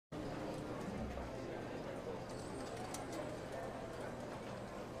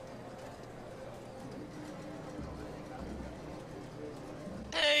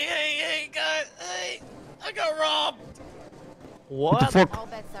I got robbed! What? the fuck? All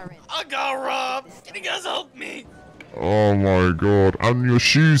bets are in. I got robbed! Can you guys help me? Oh my god. And your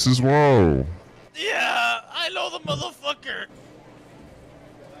shoes as well. Yeah, I know the motherfucker.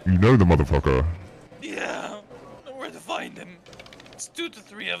 You know the motherfucker. Yeah, I know where to find him. It's 2 to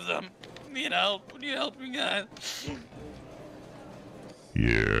 3 of them. Need help? Would you help me, guys?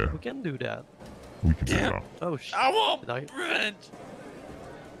 Yeah, We can do that. we can do Yeah. that. Oh shit. I want Did I- revenge.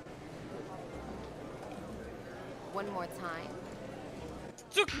 One more time.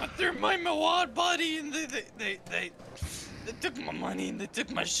 They're my wad body and they took my money and they took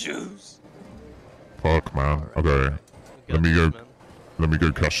my shoes. Fuck, man. Alright. Okay, We Let got me this, go- man. let me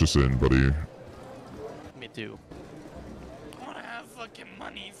go cash this in, buddy. Me too. I wanna have fucking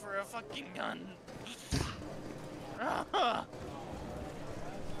money for a fucking gun.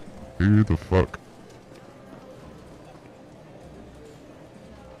 Who the fuck?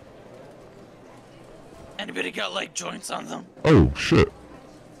 Anybody got like joints on them? Oh, shit.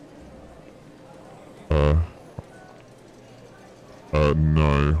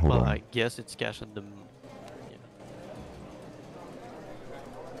 No, hold Well, on. I guess it's cash at the. Yeah.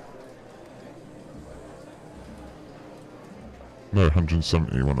 No,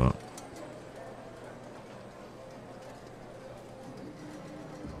 170 on that.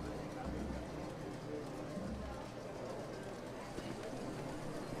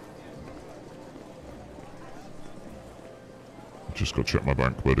 Just gotta check my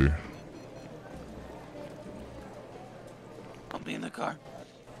bank, buddy. I'll be in the car.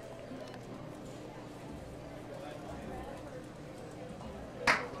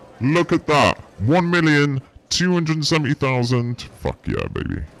 Look at that! 1,270,000. Fuck yeah,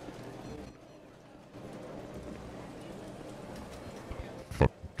 baby.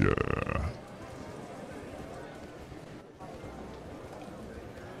 Fuck yeah.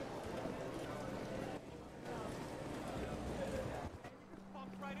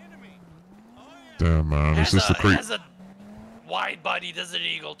 Damn, man. Is this the creep? Has a wide body Desert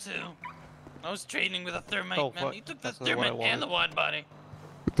Eagle too. I was training with a thermite Oh, man. fuck. He took the That's not what I thermite and the wide body.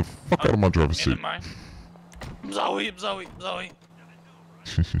 Get the fuck out of my driver's Never seat. mind. Zoe.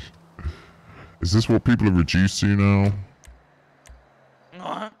 Is this what people are reduced to now?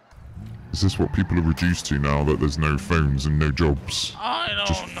 What? Is this what people are reduced to now that there's no phones and no jobs? I don't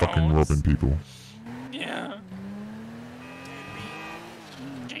Just know. fucking robbing people. Yeah.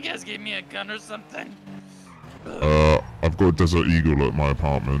 Can you guys give me a gun or something? I've got a Desert Eagle at my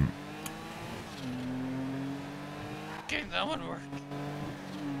apartment. Okay, that would work.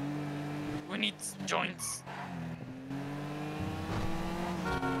 We need joints.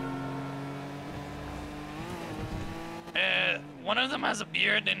 One of them has a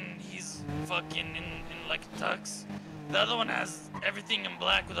beard and he's fucking in like a tux. The other one has everything in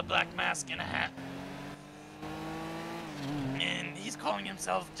black with a black mask and a hat. And he's calling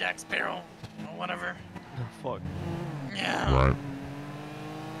himself Jack Sparrow or whatever. Oh, fuck. Yeah. Right.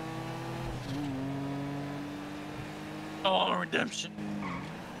 Oh, redemption.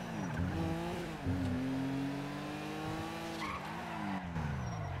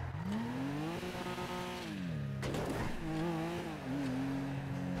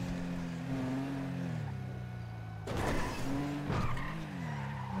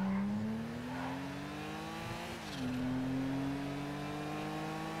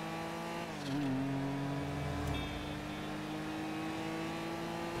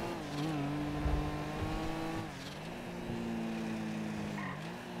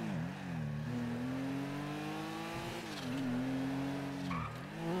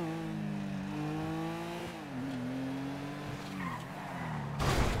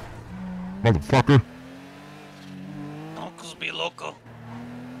 Motherfucker. Uncles be loco.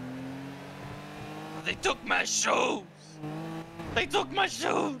 They took my shoes. They took my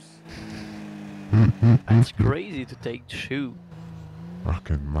shoes. That's crazy to take shoe.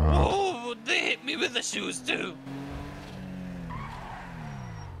 Fucking mad. Oh, they hit me with the shoes too.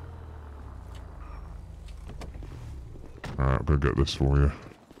 Alright, I'll go get this for you.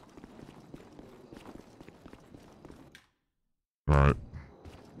 Alright.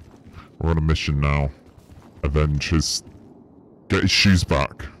 We're on a mission now. Avenge his... Get his shoes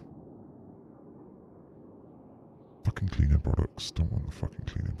back. Fucking cleaning products. Don't want the fucking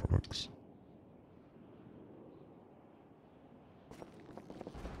cleaning products.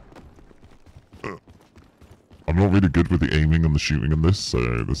 I'm not really good with the aiming and the shooting in this, so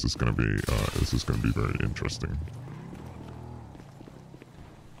this is gonna be very interesting.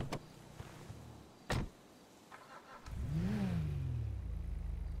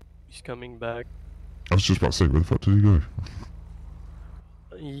 He's coming back. I was just about to say, where the fuck did he go?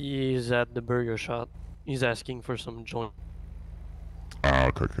 He's at the burger shop. He's asking for some joint. Ah,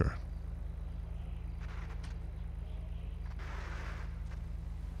 okay, okay.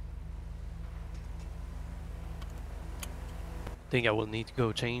 Think I will need to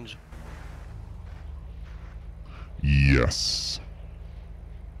go change. Yes.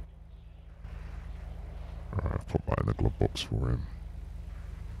 Alright, I've put that in the glove box for him.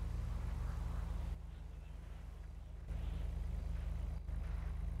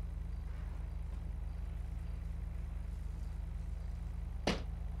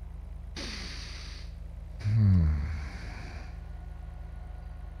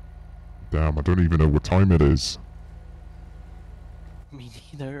 Damn, I don't even know what time it is. Me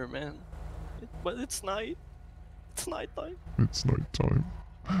neither, man. But it's night. It's nighttime. It's night time.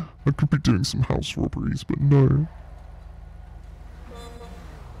 I could be doing some house robberies, but no.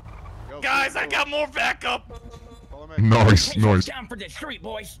 Guys, I got more backup. Nice, Hey, nice. down for the street,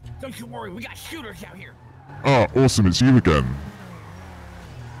 boys. Don't you worry, we got shooters out here. Ah, awesome, it's you again.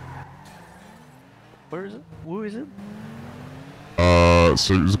 Where is it? Who is it?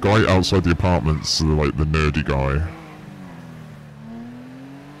 So it was a guy outside the apartments, like the nerdy guy.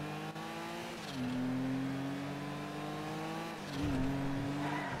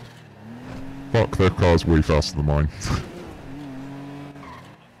 Fuck, their car's way faster than mine.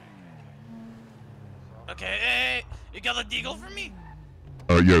 Okay, hey, you got a deagle for me?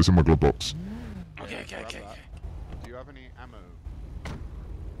 Yeah, it's in my glove box. Okay. Do you have any ammo?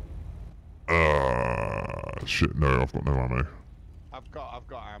 Shit, no, I've got no ammo. I've got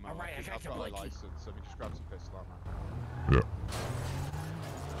ammo. Alright, I got I've you, got a Blakey. license. Let me just grab some pistol ammo. Yeah.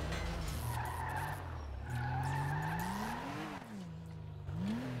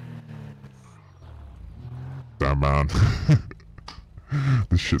 Damn, man.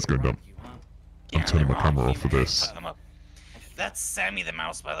 This shit's going down. I'm turning my camera off for this. Sign him up. That's Sammy the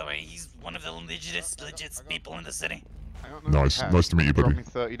Mouse, by the way. He's one of the legit people in the city. I don't know Nice, cash. nice to meet you, Drop buddy. me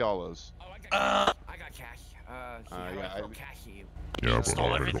 $30. Oh, I got cash. yeah, I'll I- throw cash to you. Yeah, I've Stole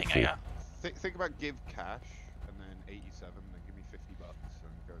already everything got I four. got. Think about give cash and then 87, then give me $50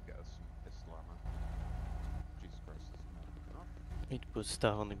 and go get us some pistol ammo. Jesus Christ, this is not enough. Need to put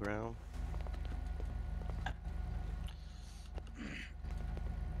stuff on the ground.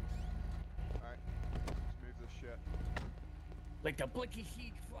 Alright, let's move this shit. Like the blicky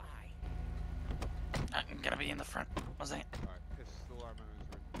seed fly. I'm gonna be in the front. What's that? Alright, pistol ammo is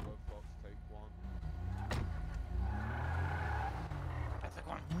in the glove box, take one. I took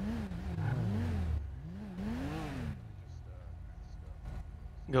one.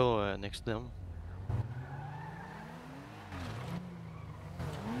 Go next to them.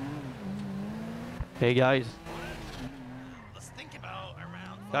 Hey guys, Let's think about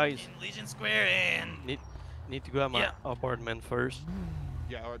around Guys. fucking Legion Square and need to go at my Yeah. apartment first.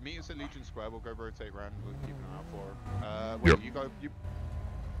 Yeah, alright, meet us at Legion Square, we'll go rotate around, we'll keep an eye out for him. Wait, Yep. you go,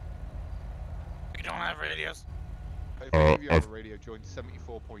 we don't have radios. if any of you have I've- a radio, join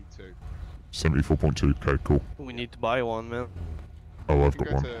 74.2. 74.2, okay, cool. We need to buy one, man. Oh, I've We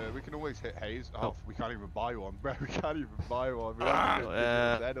got one. we can always hit Hayes. Oh, Oh. we can't even buy one, bro. We can't even buy one. We Ah. have to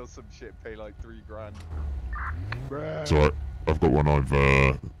Uh, go dead or some shit, pay like 3 grand. Bro. It's alright, I've got one,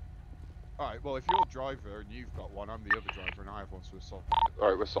 Alright, well, if you're a driver and you've got one, I'm the other driver and I have one, so we're solid.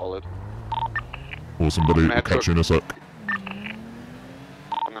 Alright, we're solid. awesome, buddy, I'm we'll gonna catch you in a sec.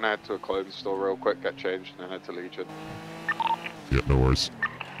 I'm gonna head to a clothing store real quick, get changed, and then head to Legion. Yeah, no worries.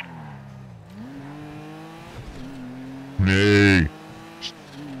 Hey!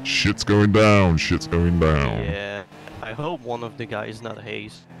 Shit's going down, shit's going down. Yeah. I hope one of the guys not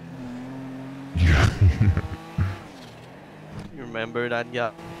Hayes. Yeah. You remember that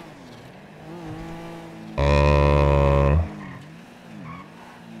guy?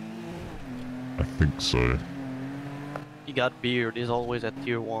 I think so. He got beard. He's always at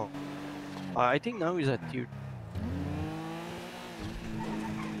tier 1. I think now he's at tier.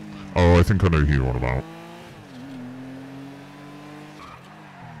 Oh, I think I know who you're on about.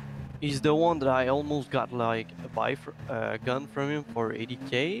 He's the one that I almost got like a gun from him for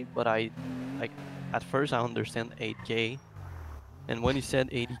 80k, but I at first I understand 8k, and when he said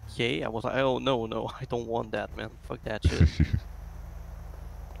 80k, I was like, oh no, I don't want that, man. Fuck that shit.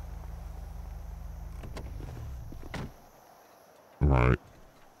 Right.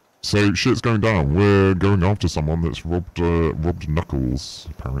 So shit's going down. We're going after someone that's robbed Knuckles,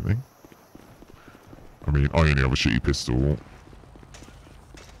 apparently. I mean, I only have a shitty pistol.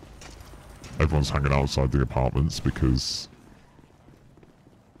 Everyone's hanging outside the apartments because...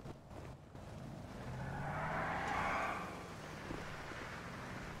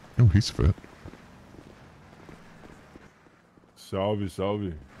 Oh, he's fit. Salve,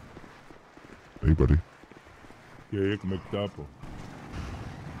 salve. Hey, buddy. E aí, como é que tá, pô?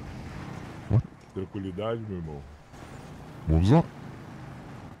 What? Tranquilidade, meu irmão? What was that?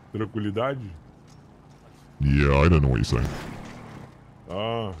 Tranquilidade? Yeah, I don't know what you're saying.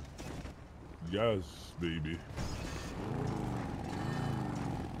 Ah. Yes, baby.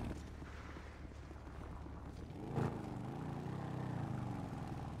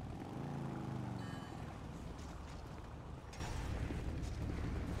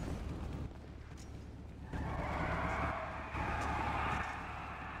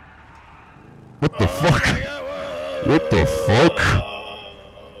 What the fuck? What the fuck?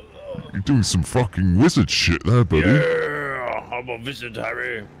 You're doing some fucking wizard shit there, buddy. Yeah, I'm a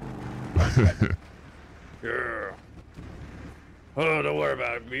visionary. Yeah. Oh, don't worry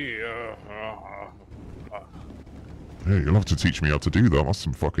about me. Hey, you'll have to teach me how to do that. That's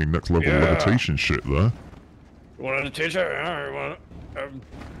some fucking next level Yeah. levitation shit there. You want a teacher? You want,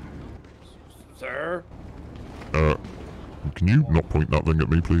 sir? Can you not point that thing at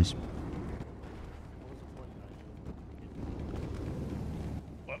me, please?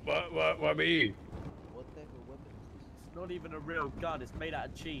 What me? It's not even a real gun, it's made out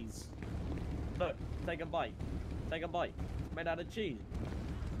of cheese. Look, take a bite. Take a bite. It's made out of cheese.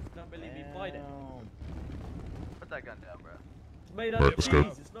 Don't believe me, bite it. Put that gun down, bro. It's made out Right, of let's cheese, go.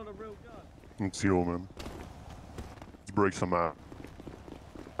 it's not a real gun. Let's go, man. Let's break some out.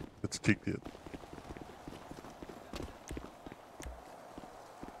 Let's kick it.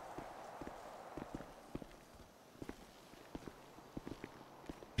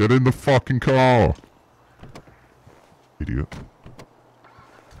 Get in the fucking car! Idiot.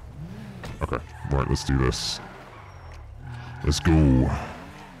 Okay, right, let's do this. Let's go.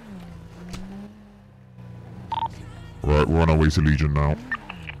 Right, we're on our way to Legion now.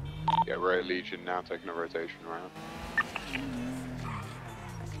 Yeah, we're at Legion now, taking a rotation around.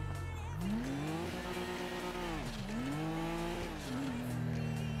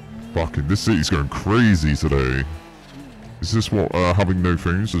 Fucking, this city's going crazy today. Is this what having no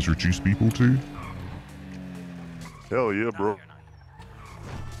phones has reduced people to? Hell yeah, bro.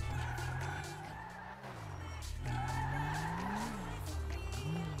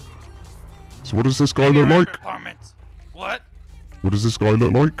 So what does this guy look like? Apartment. What? What does this guy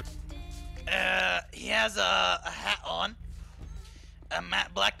look like? He has a hat on, a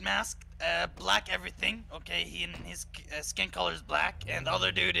matte black mask, black everything. Okay, his skin color is black, and the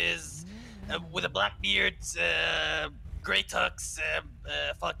other dude is with a black beard, gray tux,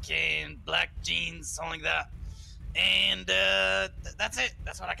 fucking black jeans, something like that. And that's it.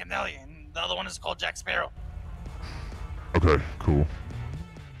 That's what I can tell you. And the other one is called Jack Sparrow. Okay, cool.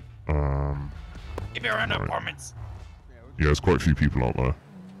 Maybe around the Alright. apartments. Yeah, there's quite a few people out there.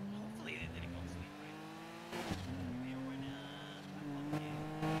 Hopefully they didn't go to sleep,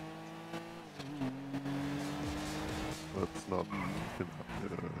 right? Let's not kidnap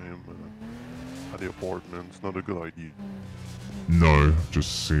him at the apartment. It's not a good idea. No,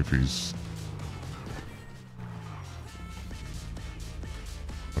 just see if he's...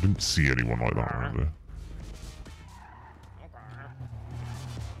 I didn't see anyone like that around there.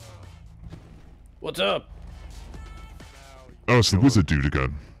 What's up? Oh, it's the wizard dude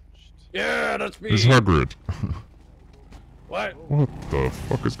again. Yeah, that's me. It's Hagrid. What? What the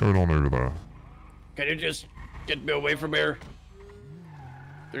fuck is going on over there? Can you just get me away from here?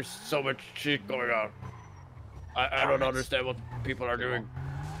 There's so much shit going on. I don't understand what people are doing.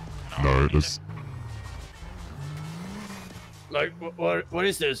 No, there's... Like, what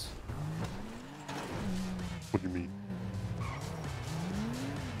is this? What do you mean?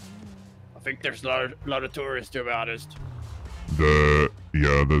 I think there's a lot of tourists, to be honest. Yeah,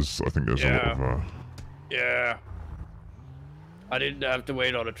 I think there's a lot Yeah. of, Yeah. I didn't have to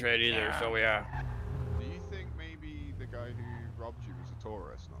wait on a train either, Yeah. so yeah. Do you think maybe the guy who robbed you was a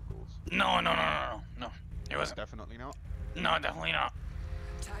tourist, Knuckles? No. He wasn't. Definitely not. No, definitely not.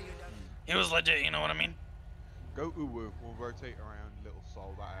 He was legit, you know what I mean? Go Uwu, we'll rotate around Little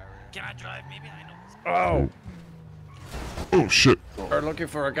Sol, that area. Can I drive? Maybe I know this. Oh, oh shit. we're looking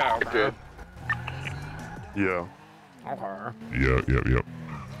for a guy. Good. Yeah, Okay. Yeah.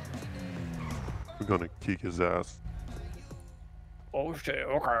 we're gonna kick his ass. Oh shit,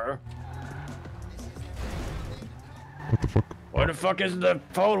 okay. What the fuck? Why the fuck isn't the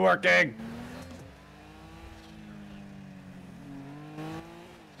phone working?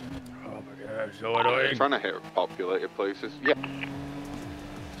 Oh my god, so annoying. Trying to hit populated places. Yeah.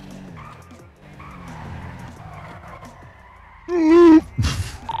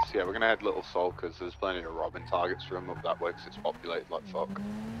 So yeah, we're gonna head Little Sol because there's plenty of robbing targets from up that way because it's populated like fuck.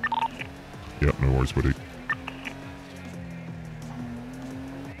 Yeah, no worries, buddy.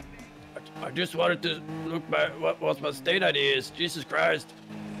 I just wanted to look back what my state ID is. Jesus Christ.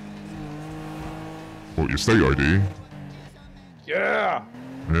 What, your state ID? Yeah.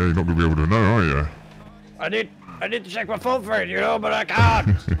 Yeah, you're not gonna be able to know, are you? I need to check my phone for it, you know, but I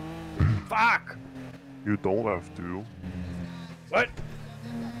can't. Fuck. You don't have to. What?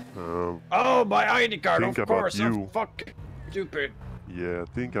 Uh, Oh, my ID card, Think of about course. you. I'm fucking stupid. yeah,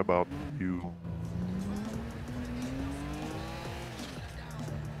 think about you.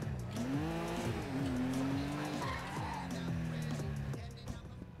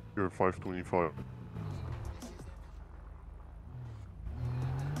 You're 525.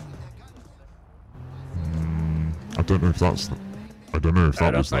 I don't know if that's. I don't know if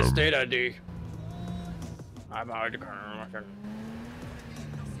that was That's my them. state ID. I'm ID card.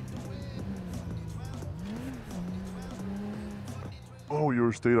 Oh,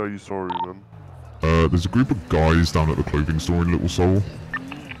 your state ID, sorry, man. There's a group of guys down at the clothing store in Little Seoul.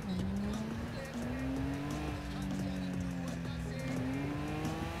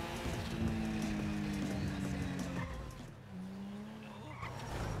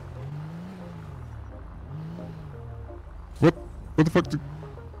 What? Where the fuck did...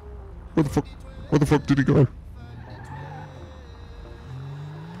 Where the fuck did he go?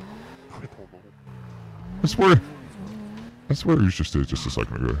 I don't know. I swear he was just here just a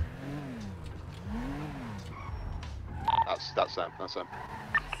second ago. That's them. That's them.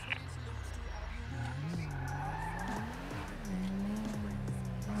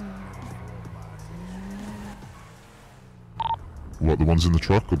 What, the ones in the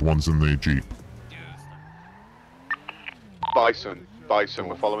truck or the ones in the Jeep? Bison.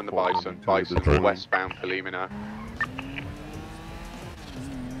 We're following the bison. Bison Okay. westbound Palimina.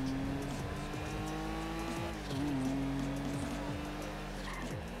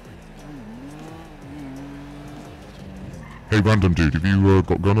 Hey, random dude, have you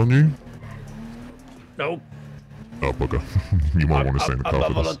got a gun on you? Nope. Oh, bugger. You might want to stay in the car I'm a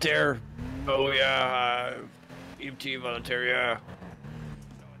for this. volunteer. Oh, yeah. EMT volunteer, yeah.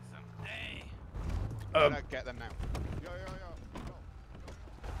 Hey. Get them now. Yo.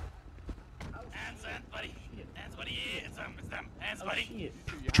 Hands, buddy. Hands, buddy. Yeah, it's them. Hands, buddy.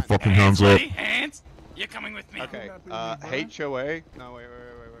 Put your fucking hands up. Buddy. Hands. You're coming with me. Okay. HOA. No, wait.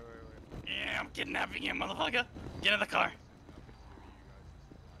 Yeah, I'm kidnapping you, motherfucker. Get in the car.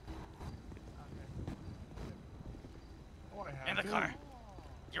 In the car.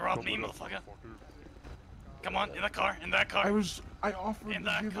 You're off me, motherfucker. Come on, in the car. In that car. I offered In to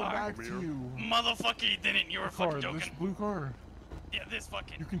that give car. it back to you. Motherfucker, you didn't. You were fucking This joking. blue car. Yeah, this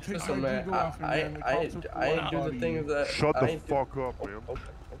fucking. You can take this my car. Google off and then the cops took I the do the body. things that. Shut I the ain't do- fuck up, man. Okay.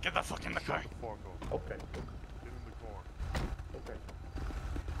 Get the fuck in the car. Shut the fuck up. Okay. Get in the car. Okay.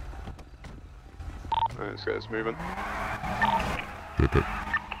 Let's get this moving. Good.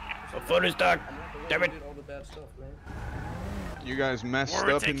 So phone is stuck. Damn it. Did all the bad stuff, man. You guys messed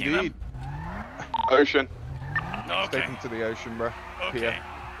We're up taking indeed. Ocean. Okay. Take them to the ocean, bro. Okay. Here.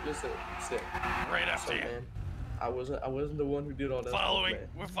 Listen, sit. Right after So, you. man, I wasn't the one who did all that. Following. Stuff,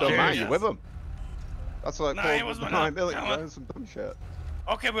 We're Don't following. mind, you you with them. That's like Nah, it was my- liability, no, bro. Some dumb shit.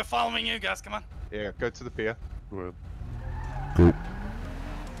 Okay, we're following you guys. Come on. Yeah, go to the pier. Go ahead. Cool.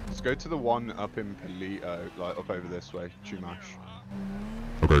 Let's go to the one up in Palito, like up over this way, Chumash.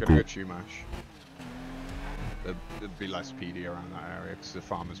 Okay, Gonna cool. go Chumash. There'd be less PD around that area because the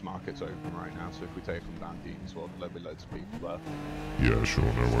farmers market's open right now. So if we take them down Dean's, well, there'll be loads of people there. Yeah, sure,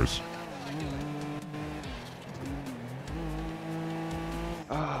 no worries.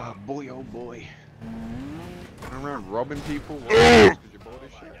 Ah, boy, oh boy. Running around robbing people. Because you bought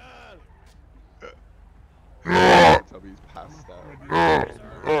this shit. Tubby's passed out.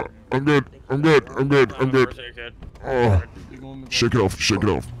 I'm good. Oh, shake it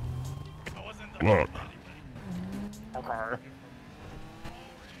off. Look.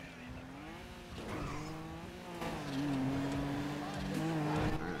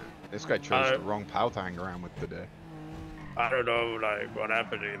 This guy chose the wrong pal to hang around with today. I don't know, like, what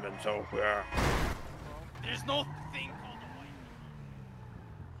happened to him, and so, yeah. There's no thing called a white.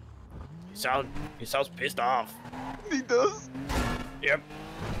 He sounds pissed off. He does? Yep.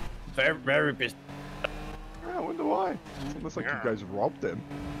 Very, very pissed. Yeah, I wonder why. It's almost like you guys robbed him.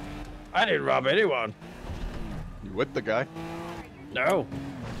 I didn't rob anyone. You with the guy? No.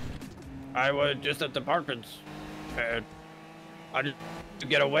 I was just at the apartments. And I just to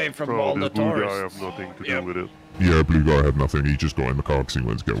get away from all this the blue guy tourists. have nothing to Yep. do with it. Yeah, blue guy had nothing. He just got in the car because he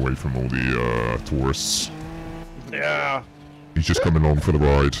wanted to get away from all the tourists. Yeah. He's He's just coming along for the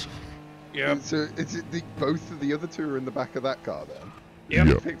ride. Yep. So is it both of the other two are in the back of that car then? Yep.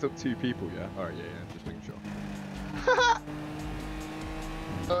 You picked up two people, yeah? Alright, yeah, just making sure.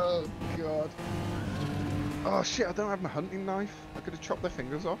 Oh god. Oh shit, I don't have my hunting knife. I could have chopped their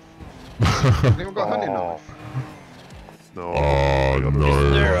fingers off. Anyone got a hunting knife? No. Oh no.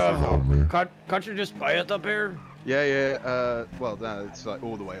 Is there, Oh, me. can't you just buy it up here? Yeah, yeah, well, no, it's like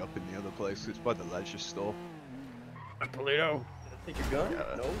all the way up in the other place. It's by the leisure store. Polito. Take your gun?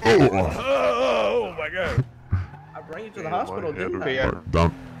 No. Oh my god. I brought you to the hospital, didn't I? Yeah.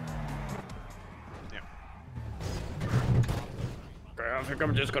 Down. Okay, I think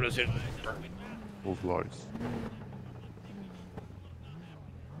I'm just gonna sit. Those lights.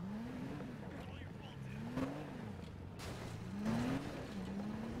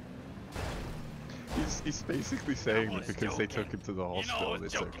 He's basically saying that because they took him to the hospital,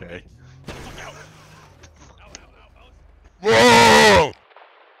 it's okay. Whoa!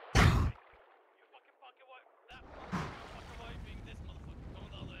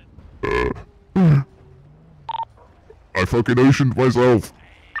 I fucking oceaned myself.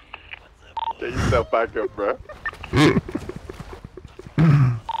 Get yourself back up, bro.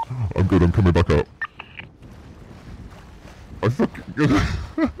 I'm good, I'm coming back up. I fucking good.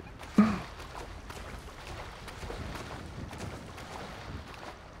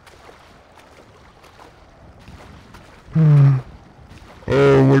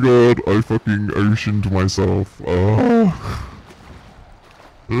 Oh my god, I fucking oceaned myself. Oh.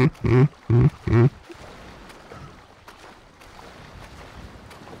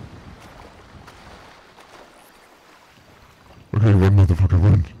 Okay, run, motherfucker,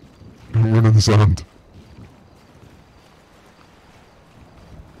 run. Don't run in the sand.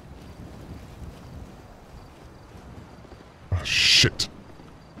 Oh, shit.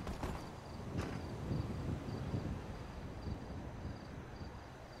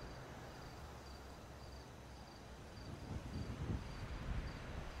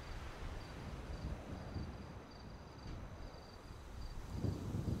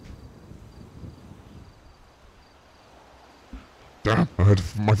 Damn, I had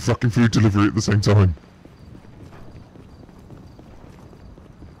my fucking food delivery at the same time.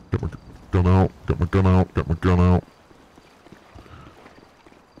 Get my gun out, get my gun out, get my gun out.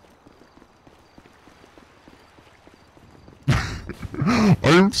 I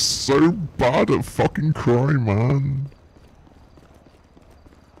am so bad at fucking crime, man.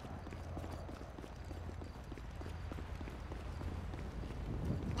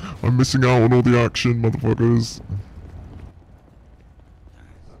 I'm missing out on all the action, motherfuckers. When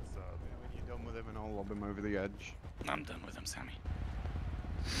you're done with him and I'll lob him over the edge. I'm done with him, Sammy.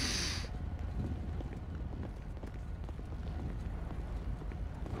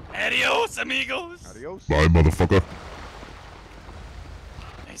 Adios, amigos! Adios. Bye, motherfucker.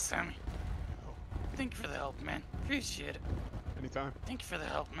 Hey, Sammy. Thank you for the help, man. Appreciate it. Anytime. Thank you for the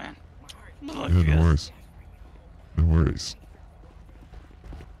help, man. Yeah, no worries. No worries.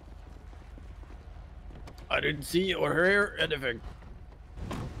 I didn't see or hear anything.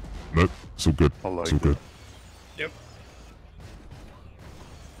 Nope, it's all good. I like It's all it. good. Yep.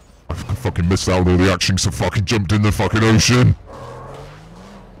 I fucking missed out on all the action, so fucking jumped in the fucking ocean.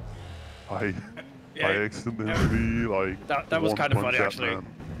 I Yeah, accidentally, like... that was kind of funny, one-punched that actually. man.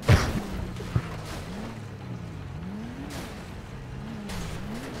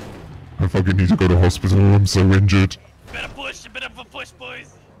 I fucking need to go to hospital, I'm so injured. Better push,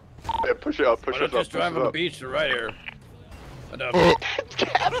 boys. Yeah, push it up, push Why it don't you up, just push drive it on the up. beach to right here? And, Oh,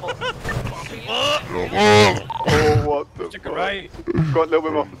 Oh, what the Take a fuck? right. Go on, a little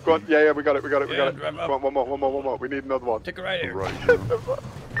bit more. Go on, yeah, we got it, we got it, we Yeah, got it. drive up. Go on, one more. We need another one. Take a right here. Right, yeah.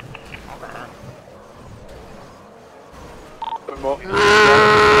 One more.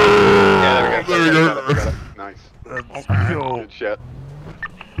 Yeah, There we go. we got it. Nice. Good shit.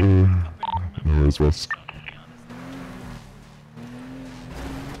 no worries, Ross.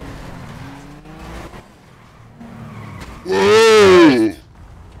 Whoa!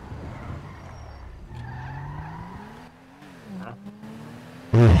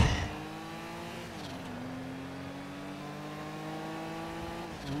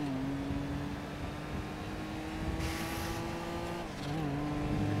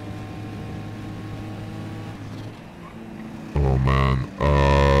 Oh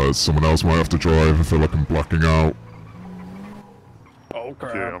man, someone else might have to drive. I feel like I'm blacking out. Oh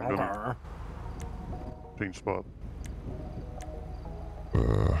crap. Yeah, I'm gonna... Pink spot.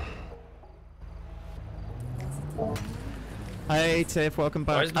 Hey Tiff, welcome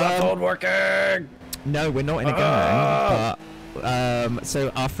Why back. is my phone working? No, we're not in a gang, but so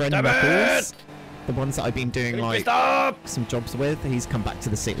our friend Damn Knuckles, it! the ones that I've been doing like Stop! some jobs with, he's come back to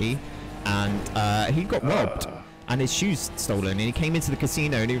the city, and he got robbed, and his shoes stolen. And he came into the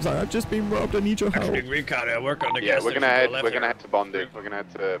casino and he was like, "I've just been robbed. I need your help." Actually, green card. I work on the Yeah, gas we're station gonna to head. the left We're gonna here. head to Bondi. We're gonna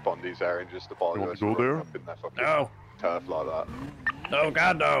head to Bondi's area and just apologize You want to go for running there? up in that fucking No. turf like that. No,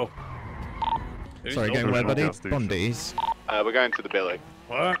 God, no. Who's Sorry, stolen? going where, no buddy? gas station. Bondi's. We're going to the Billy.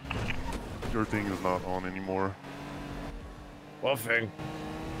 What? Your thing is not on anymore. What thing?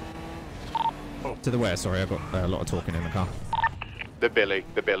 To the where? Sorry, I got a lot of talking in the car. The Billy.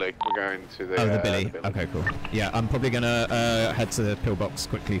 We're going to the. Oh, the Billy. Okay, cool. Yeah, I'm probably gonna head to the pillbox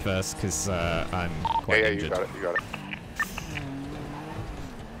quickly first because I'm quite Yeah, injured. you got it.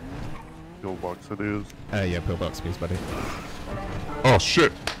 Pillbox it is. Yeah, pillbox, please, buddy. Oh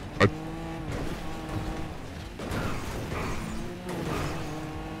shit!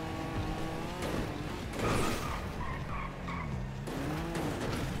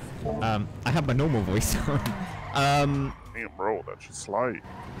 I have my normal voice on. Damn, bro, that should slide.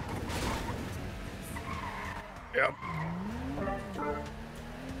 Yep.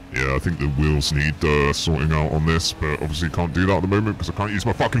 Yeah, I think the wheels need sorting out on this, but obviously can't do that at the moment because I can't use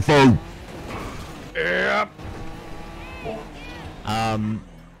my fucking phone. Yep.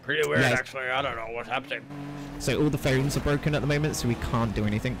 Pretty weird, yeah. actually. I don't know what's happening. So all the phones are broken at the moment, so we can't do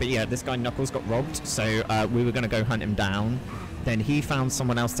anything. But yeah, this guy Knuckles got robbed, so we were going to go hunt him down. Then he found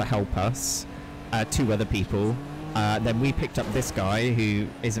someone else to help us, 2 other people. Then we picked up this guy who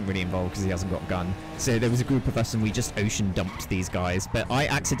isn't really involved because he hasn't got a gun. So there was a group of us and we just ocean dumped these guys. But I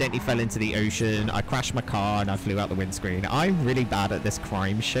accidentally fell into the ocean, I crashed my car and I flew out the windscreen. I'm really bad at this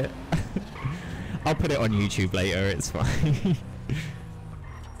crime shit. I'll put it on YouTube later, it's fine.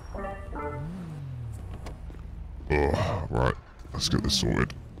 Oh, right. Let's get this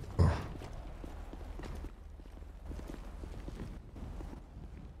sorted.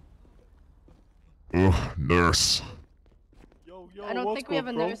 Oh, nurse. I don't think we have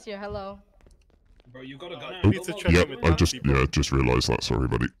a nurse here. Hello. Bro, you got a gun. You need to check Yep, in with I Nancy, bro. just realised that. Sorry,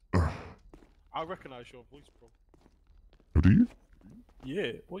 buddy. I recognise your voice, bro. How do you?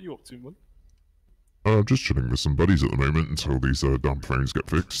 Yeah, what you up to, man? I'm just chilling with some buddies at the moment until these damn phones get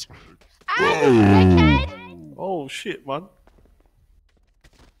fixed. Whoa! Oh shit, man.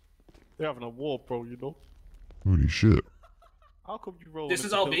 They're having a war, bro, you know. Holy shit. How come you roll? This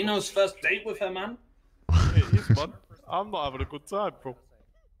is Albino's first date with her, man. It is, man. I'm not having a good time, bro.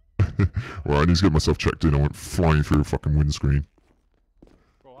 Well, I need to get myself checked in. I went flying through a fucking windscreen.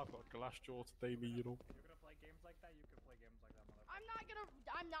 Bro, I've got a glass jaw today, me, you know.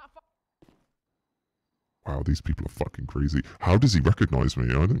 I'm not. Wow, these people are fucking crazy. How does he recognize me?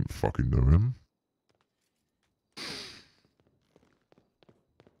 I don't fucking know him.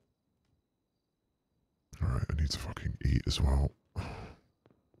 Alright, I need to fucking eat as well.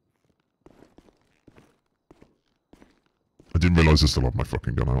 I didn't realise I still had my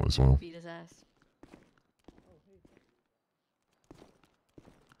fucking gun out as well. Beat his ass.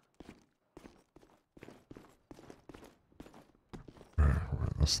 Right,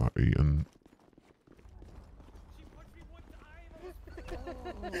 that's that eaten.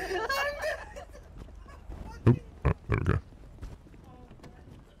 Oh, there we go.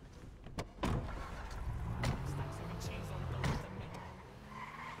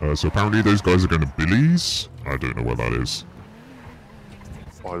 So apparently those guys are going to Billy's. I don't know where that is.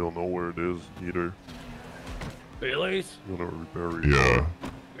 I don't know where it is either. Billy's? You wanna repair it? Yeah.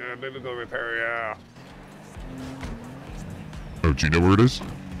 Yeah, maybe go repair, yeah. Oh, do you know where it is?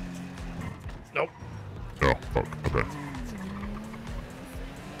 Nope. Oh, fuck. Okay.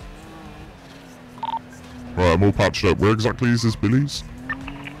 Right, I'm all patched up. Where exactly is this Billy's?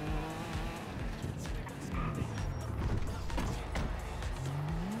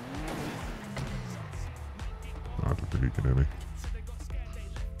 I don't think he can hear me.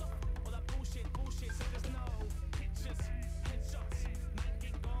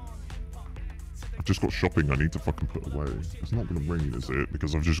 I've just got shopping I need to fucking put away. It's not gonna rain, is it?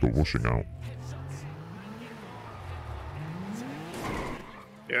 Because I've just got washing out.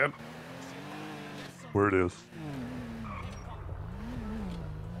 Yep. Where it is?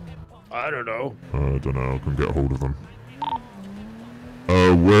 I don't know. I don't know, I couldn't get a hold of them.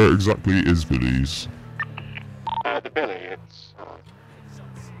 Where exactly is Billy's? The Billy, it's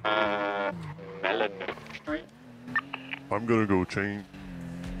Melon Street. I'm gonna go change.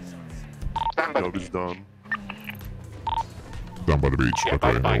 Job is done. Down by the beach. Yeah, Okay,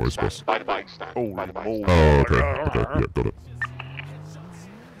 by the no bike worries, stand. boss. By the bike stand. Holy by the bike moly. stand. Oh, okay. Okay, yeah, got it.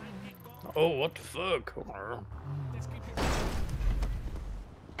 Oh, what the fuck?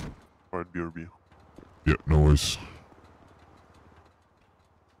 Alright, BRB. Yeah, no worries.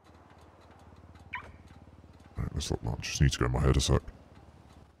 Right, let's look, man. Just need to go in my head a sec.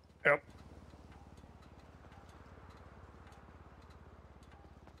 Yep.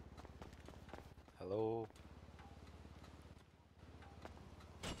 Hello.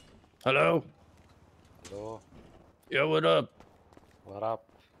 Hello. Hello. Yo, what up? What up?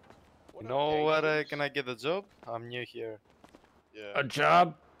 You know what? Can I get a job? I'm new here. Yeah. A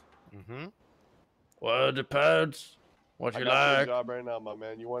job? Mm-hmm. Well, it depends. What I you got you a like? job right now, my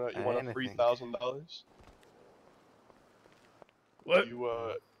man. You want a Anything. $3,000? What?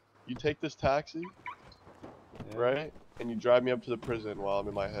 You take this taxi, right? And you drive me up to the prison while I'm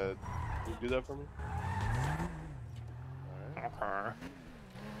in my head. Can you do that for me? Okay.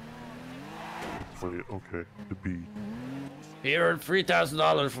 Wait, okay. The B. He earned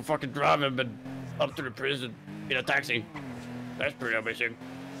 $3,000 for fucking driving but up to the prison in a taxi. That's pretty amazing.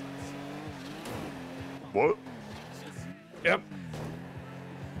 What? Yep.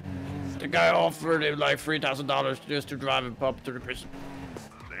 The guy offered him like $3,000 just to drive him up to the prison.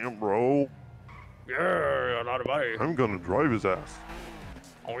 Damn, bro. Yeah, a lot of money. I'm gonna drive his ass.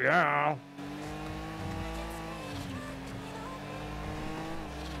 Oh yeah.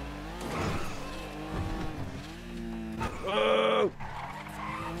 Oh.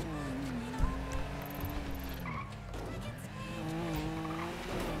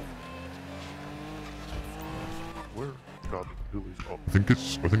 Where? God, Billy's up. I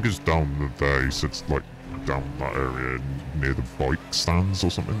think it's down there. He said like down that area near the bike stands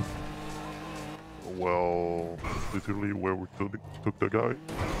or something. Well, literally where we took the guy.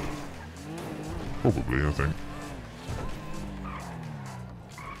 Probably, I think.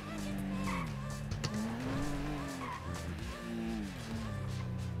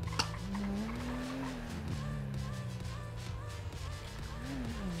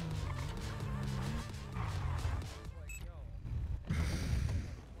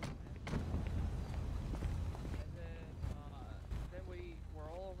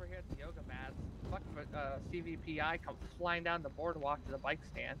 CVPI come flying down the boardwalk to the bike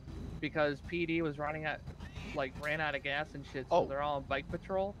stand because PD was ran out of gas and shit, so they're all on bike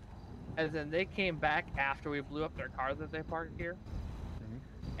patrol. And then they came back after we blew up their car that they parked here.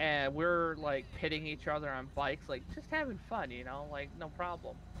 And we're like pitting each other on bikes, like just having fun, you know, like no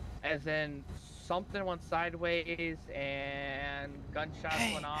problem. As then something went sideways and gunshots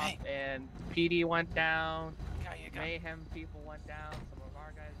went off and PD went down, mayhem people went down, some of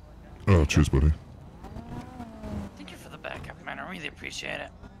our guys went down. Oh, cheers, buddy. Thank you for the backup, man. I really appreciate it.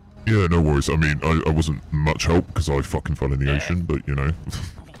 Yeah, no worries. I mean, I wasn't much help because I fucking fell in the ocean, but you know.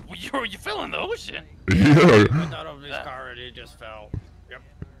 You fell in the ocean? Yeah. He went out of his car and he just fell. Yep.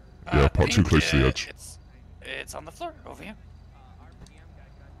 Yeah, parked too close to the edge. It's on the floor over here.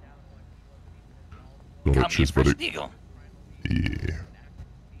 Got it, cheers, buddy. Eagle. Yeah.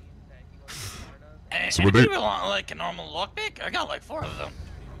 And, So and were if they- you want like a normal lockpick, I got like 4 of them.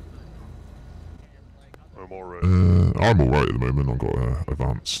 I'm alright. I'm alright at the moment. I've got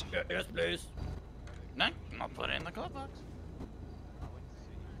advance. Yes, please. No, I'll put it in the glove box.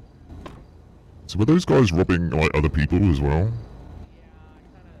 So were those guys robbing like other people as well?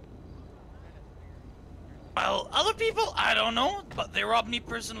 Well, other people, I don't know, but they robbed me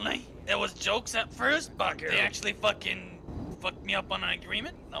personally. It was jokes at first, but they actually fucking fucked me up on an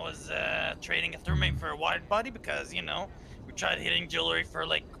agreement. I was trading a thermite for a wide body because, you know, we tried hitting jewelry for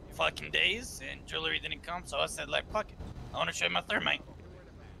like fucking days and jewelry didn't come, so I said like, fuck it, I want to show you my thermite.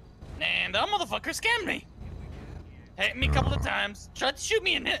 And that motherfucker scammed me. Hit me a couple of times, tried to shoot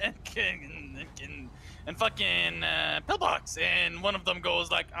me in fucking pillbox, and one of them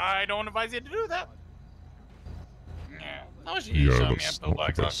goes like, I don't advise you to do that. Yeah, I wish you shot me that's a not the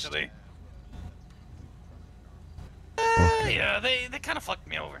pillbox best. actually. Yeah, they kind of fucked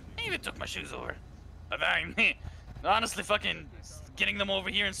me over. They even took my shoes over. But I mean, honestly, fucking getting them over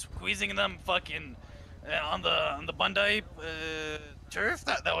here and squeezing them fucking on the Bondi turf,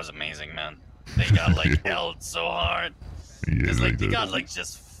 that was amazing, man. They got like held so hard. Yeah, Cause like they they did. got like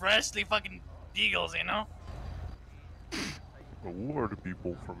just freshly fucking deagles, you know? Who are the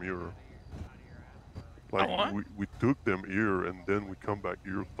people from here? Like, what? we took them here and then we come back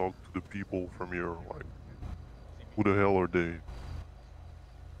here to talk to the people from here. Like, who the hell are they?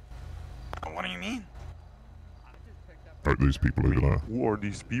 What do you mean? Like these people over there. Who are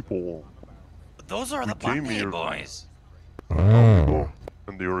these people? Those are We the came Bondi here- boys. Oh.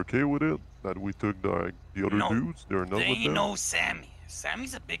 And they're okay with it? That we took the other No, dudes? They're not with They them? know Sammy.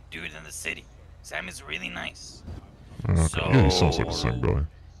 Sammy's a big dude in the city. Sammy's really nice. Okay. So- Yeah, he sounds like the same guy.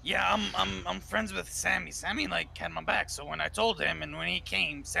 Yeah, I'm friends with Sammy. Sammy like had my back, so when I told him and when he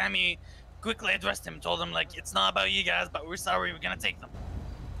came, Sammy quickly addressed him, told him like it's not about you guys, but we're sorry, we're gonna take them.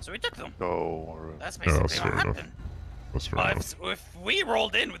 So we took them. Oh, alright. That's Yeah, basically that's what fair enough. happened. That's fair But enough. if we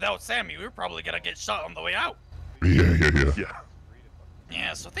rolled in without Sammy, we were probably gonna get shot on the way out. Yeah. Yeah.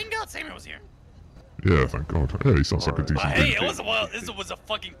 Yeah, so thank God Sammy was here. Yeah, thank God. Yeah, he sounds like a decent But hey, dude. it was a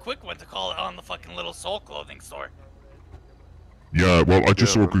fucking quick one to call it on the fucking little soul clothing store. Yeah, well, I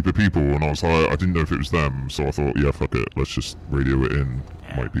just saw a group of people and I was like, I didn't know if it was them, so I thought, yeah, fuck it, let's just radio it in.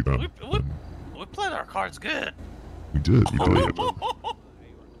 Might be them. We played our cards good. We did.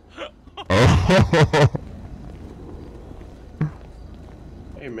 Oh.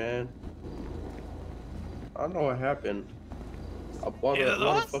 Hey man, I don't know what happened. I bought Yeah, a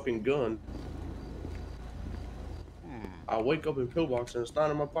motherfucking gun. I wake up in pillbox and it's not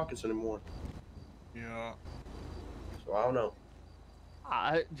in my pockets anymore. Yeah. So I don't know.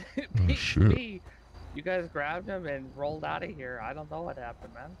 me, you guys grabbed him and rolled out of here. I don't know what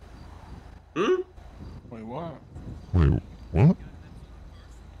happened, man. Wait, what? Wait, what?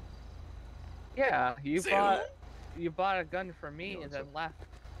 Yeah, you bought a gun for me and then left,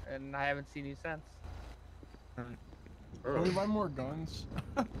 and I haven't seen you since. Can we buy more guns?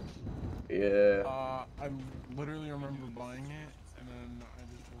 Yeah. I literally remember buying it, and then I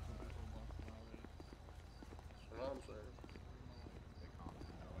just woke up and told Boss about it. That's what I'm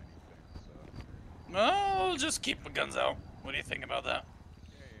saying. No, we'll just keep the guns out. What do you think about that?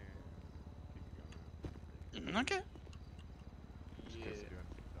 Okay. Yeah.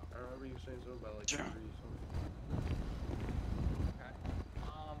 I remember you saying something about like Sure. 3 or something.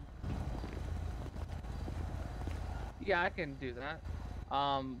 Yeah, I can do that.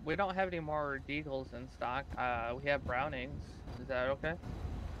 We don't have any more deagles in stock. We have brownings. Is that okay?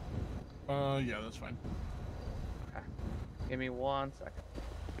 Yeah, that's fine. Okay. Give me 1 second.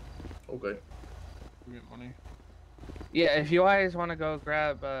 Okay. We get money. Yeah, if you guys want to go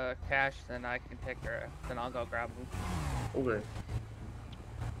grab cash, then I can take her. Then I'll go grab them. Okay.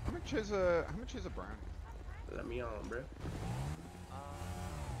 How much is a brownie? Let me on, bro.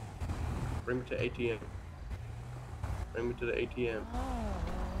 Bring me to ATM. Bring me to the ATM.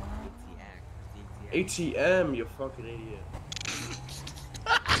 ATM, you fucking idiot.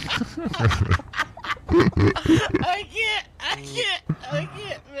 I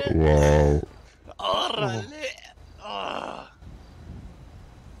can't, man. Wow.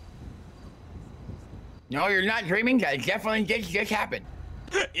 No, you're not dreaming. That definitely did just happen.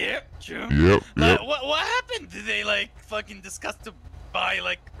 Yep, true. Yep. What happened? Did they like fucking discuss to buy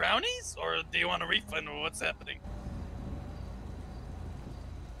like brownies, or do you want a refund, or what's happening?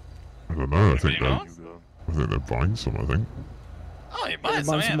 I don't know. I think Anybody they're buying some. I think. Oh, you buy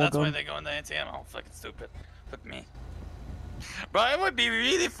some, yeah. That's why they go in the ATM. Oh, fucking stupid. Fuck me. Bro, it would be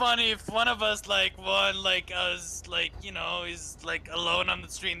really funny if one of us, like, us, like, you know, is, like, alone on the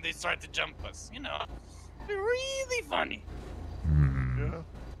street and they start to jump us, you know? It'd be really funny. Yeah.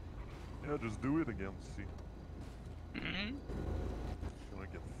 Yeah, just do it again, see. Mm-hmm. Gonna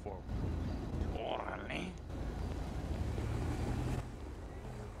get fucked. Orale.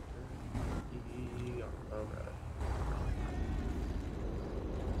 Yeah, alright.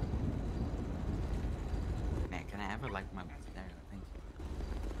 Man, can I have it like my there? Thank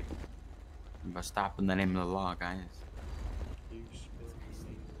you. But stop in the name of the law, guys. You spin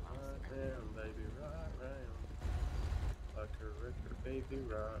me right round, baby, right round. Like a record, baby,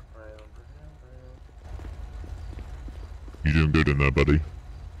 right round, round, round. You doing good in there, buddy?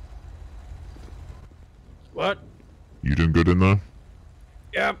 What? You doing good in there?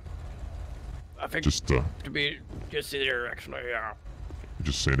 Yep. I think Just to be just here actually, yeah.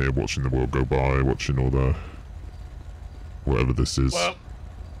 just sitting here watching the world go by, watching all the whatever this is. Well,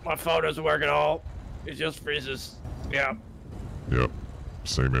 my phone doesn't work at all. It just freezes. Yeah. Yep.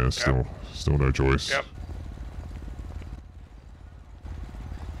 Same here. Still no choice. Yep.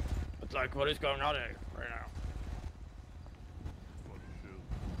 It's like, what is going on here right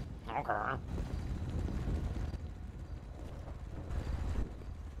now? Okay.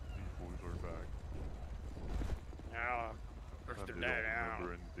 These boys are back. Yeah. We're And still they dead don't now.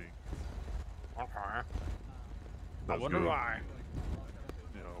 remember anything. Okay. I That's wonder good. why.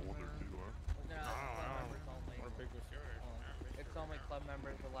 Yeah, I wonder too, huh? It's only club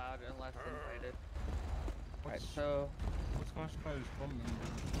members allowed unless invited. Alright, so What's classified as club member?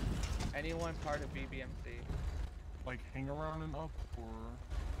 anyone part of BBMC. Like hang around and up, or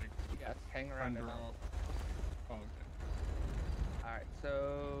like Yes, hang around and friend or up. Oh, okay. Alright,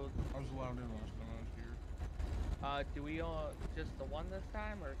 so I was allowed in last time I was here. do we all just the one this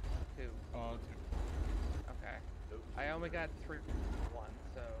time or two? Two. Okay. I only got 3 1,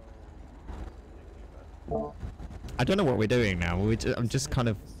 so I don't know what we're doing now. I'm just kind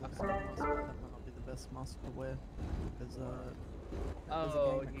of. That might not be the best mask to wear. There's a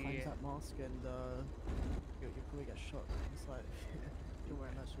game that claims that mask and you'll probably get shot inside if you're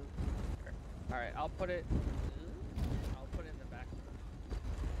wearing that shit. Alright, I'll put it in the back.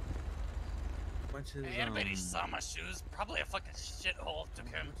 much is Anybody saw my shoes? Probably a fucking shithole took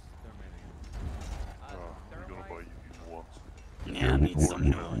him. We're gonna buy you new ones. Yeah, I need some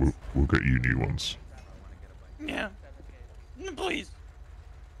new ones. We'll get you new ones. Yeah. Please.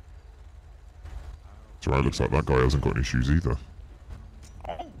 It's alright, looks like that guy hasn't got any shoes either.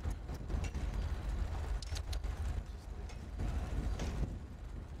 Oh.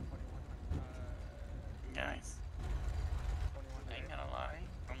 Guys, I ain't gonna lie,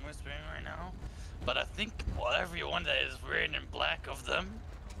 I'm whispering right now, but I think everyone that is wearing in black of them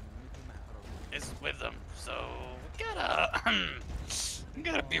is with them, so we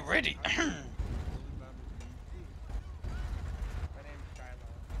gotta be ready.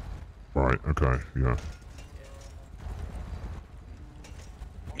 Right, okay, yeah.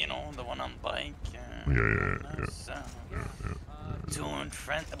 You know, the one on bike. Yeah. Two in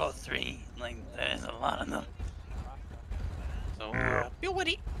front, about three. Like, there's a lot of them. So, be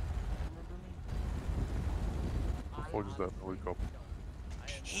witty. What is that helicopter?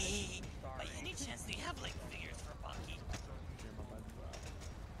 Hey, by any chance, do you have, like, figures for Bucky?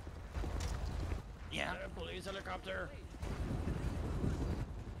 Yeah. Police helicopter.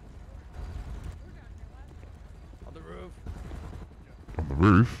 On the roof. On the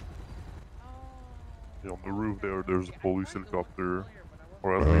roof? Yeah, on the roof there's a police helicopter.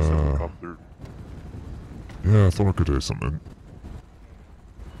 Or at least a helicopter. Yeah, I thought I could do something.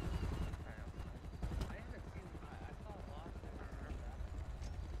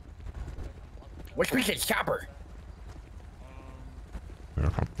 Which piece is chopper? Yeah, I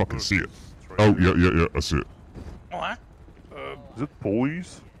can't fucking see it. Oh, yeah, I see it. What? Is it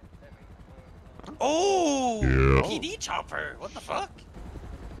police? Oh! Yeah. PD chopper. What the fuck?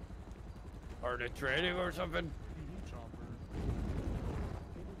 Are they training or something?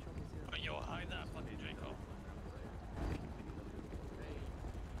 Oh, yo, hide that fucking Draco.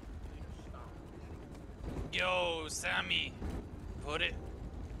 Yo, Sammy. Put it.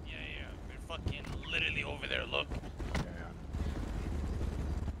 Yeah. We're fucking literally over there. Look. Oops.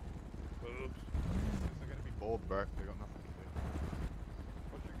 They're gonna be bored, bro. They got nothing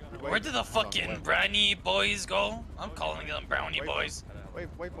to do. Where did the fucking brownie boys go? I'm calling them brownie boys. Wait,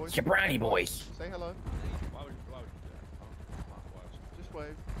 boys. The brownie boys. Say hello. Just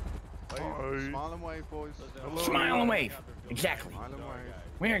wave. Smile and wave, boys. Hello. Smile and wave. Exactly. Smile and wave.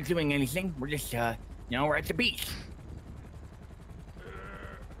 We aren't doing anything. We're just, we're at the beach.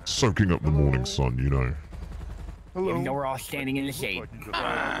 Soaking up the morning sun, you know. Even though we're all standing in the shade.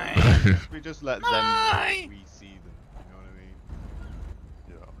 We just let them know we see them. You know what I mean?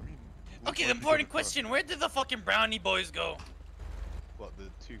 Yeah, I mean. Okay, the important question. Where did the fucking brownie boys go? What, the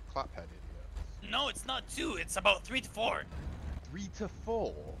two clap-headed idiots? No, it's not two. It's about 3 to 4. 3 to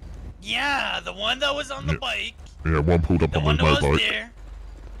 4? Yeah, the one that was on the bike. Yeah, one pulled up The on one the that was motorbike.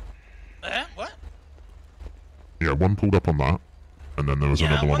 there. What? Yeah, one pulled up on that. And then there was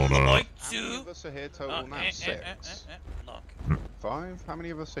another one on How many of us are here total now? 6? Look. 5? How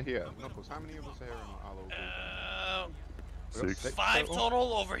many of us are here? Knuckles, how many of us are here in our local? We got 6 5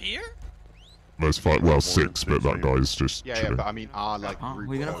 total over here? There's 5, well, 6, but that guy's just Yeah, chilling. but I mean our like group.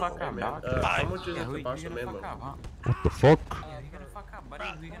 Who you gonna fuck up, dog? How much is it to buy some ammo? What the fuck? Who you gonna fuck up, buddy?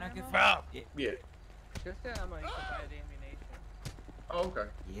 Who you gonna get Bro. fucked? Yeah. Just that ammo, you can buy the ammunition. Oh, okay.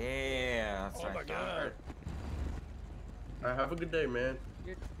 Yeah, that's Oh my god. Alright, have a good day, man.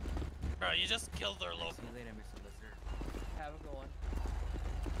 Bro, you just killed their local. Have a good one.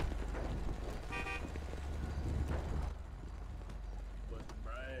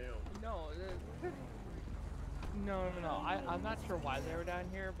 No. I'm not sure why they were down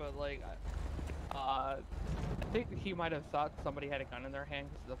here, but like, I think he might have thought somebody had a gun in their hand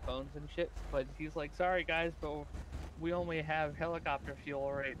because of the phones and shit. But he's like, sorry guys, but we only have helicopter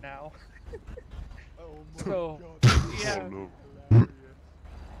fuel right now. So, yeah.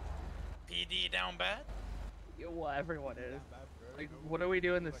 PD down bad? Yeah, well, everyone is. Like, what do we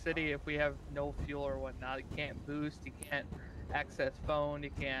do in the city if we have no fuel or whatnot? You can't boost, you can't access phone, you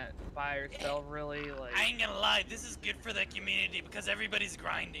can't buy or sell really. Like, I ain't gonna lie, this is good for the community because everybody's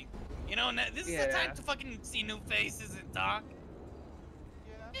grinding. You know, this is the time to fucking see new faces and talk.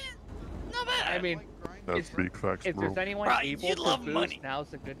 Yeah, not bad. I mean, That's big facts, if bro. there's anyone Bro, able you to love boost, money.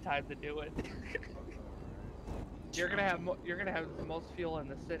 now's a good time to do it. You're gonna have the most fuel in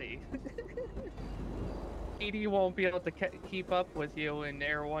the city. PD won't be able to keep up with you in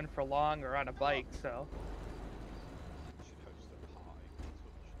Air 1 for long or on a bike, so.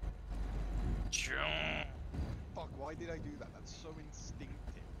 True. Fuck, why did I do that? That's so instinctive.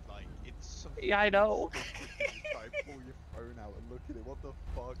 Like, it's so... Yeah, I know. Like, pull your phone out and look at it. What the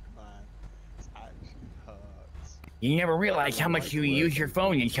fuck, man? This actually hurts. You never realize how much you use your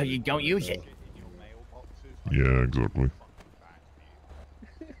phone until you don't use it. Yeah, exactly.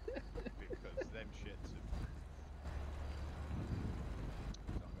 Because them shits have...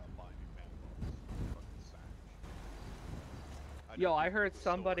 Don't gotta buy new mailbox. Fucking savage. Yo, I heard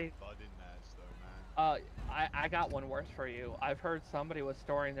somebody. Bud in there, though, man. I got one worse for you. I've heard somebody was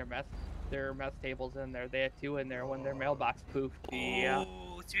storing their mess tables in there. They had 2 in there when their mailbox poofed. Yeah.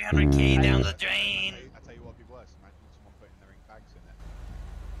 Ooh, 300K down the drain. I tell you what, be worse. Imagine someone putting their ink bags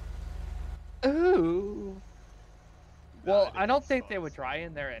in it. Ooh. Well, I don't think they would dry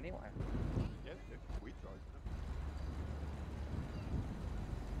in there anyway. Yeah, we tried them.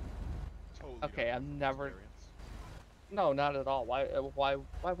 Totally Okay, I've never. experience. No, not at all. Why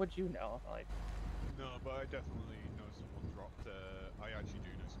would you know? Like. No, but I definitely know someone dropped. I actually do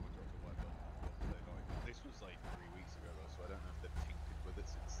know someone dropped a weapon. This was like 3 weeks ago though, so I don't know if they've tinkered with it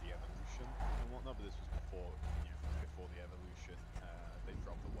since the evolution and whatnot. But this was before, before the evolution. They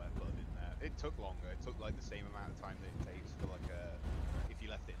dropped a weapon in there. It took longer. It took like the same amount of time that it takes for like a. If you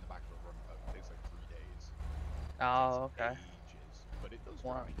left it in the back of a run boat, it takes like 3 days. Oh, okay. Ages, but it does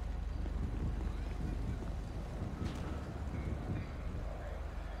Wow. dry.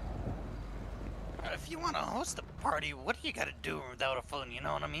 If you want to host a party, what do you got to do without a phone? You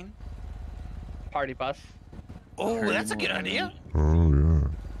know what I mean? Party bus. Oh, that's a good idea. Oh yeah.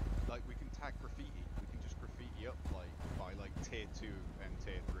 Like we can tag graffiti. We can just graffiti up like by like tier 2 and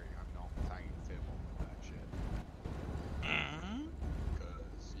tier 3. I'm not tagging tier 1 with that shit.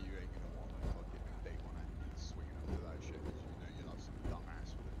 Because you ain't gonna want like fucking day 1 enemies swinging up to that shit. Because you know you'll have some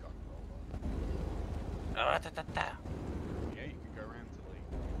dumbass with a gun roller. Yeah, you can go around to like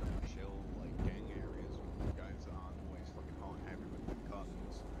chill like gang areas with guys that aren't always fucking hot and heavy with the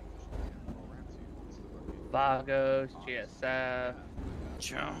guns and just roll around to the fucking Vagos, GSF.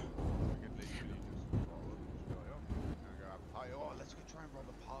 Sure. Oh, let's go try and rob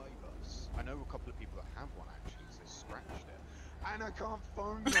a pie bus. I know a couple of people that have one actually, so they scratched it. And I can't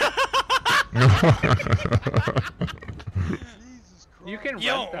phone them. Jesus Christ. You can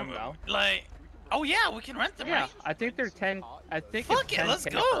rent them though. Like, oh yeah, we can rent them, Yeah, right? I think they're 10. I think Fuck it's it, 10K let's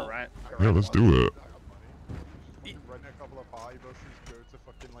for go. rent. Yeah, let's do it. Rent a couple of pie buses, go to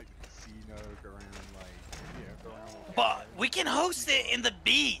fucking like the casino, go around like, go around. But we can host it in the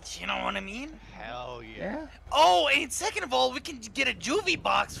beach, you know what I mean? Hell yeah. Oh, and second of all, we can get a juvie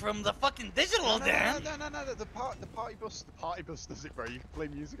box from the fucking digital No, den. the party bus does it, bro. You can play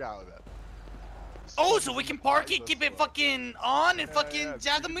music out of it. Oh, so we can park it, keep it fucking on, and fucking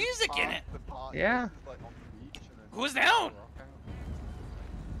jazz the music in it. Yeah. Who's down?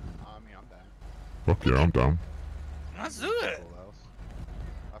 I mean, I'm down. Fuck yeah, I'm down. Let's do it.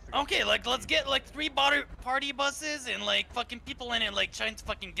 Okay, like let's get like 3 party buses and like fucking people in it, like trying to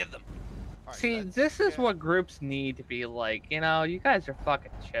fucking get them. See, this is what groups need to be like. You know, you guys are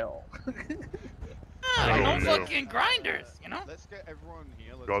fucking chill. No fucking grinders, you know? Let's get everyone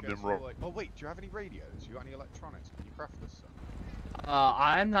here. Let's Goddamn get some, right. like, oh wait, do you have any radios? You got any electronics? Can you craft this stuff?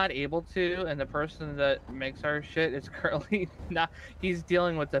 I'm not able to, and the person that makes our shit is currently not. He's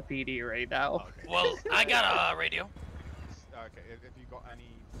dealing with the PD right now. Well, I got a radio. Okay, have you got any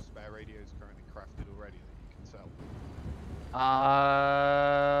spare radios currently crafted already that you can sell?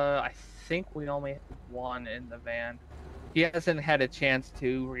 I think we only have 1 in the van. He hasn't had a chance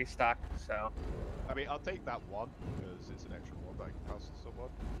to restock, so. I mean, I'll take that one because it's an extra one that I can pass to someone.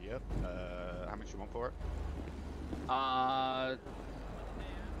 Yep. How much you want for it?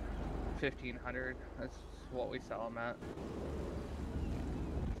 1,500. That's what we sell them at.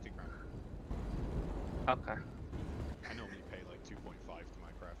 50 grand. Okay. I normally pay like 2.5 to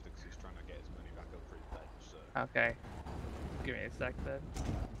my crafter because he's trying to get his money back up for his pledge. So. Okay. Give me a sec then.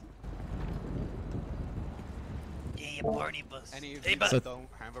 Yeah, party bus. Any of Hey, you but that don't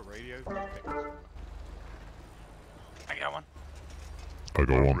have a radio, you can pick this one. I got one. I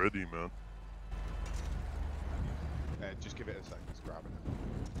got one. Ready, man. Just give it a second. It's grabbing it.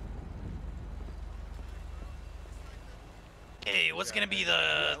 Hey, what's gonna be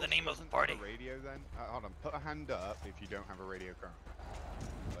the name of the party? A radio then? Hold on. Put a hand up if you don't have a radio currently.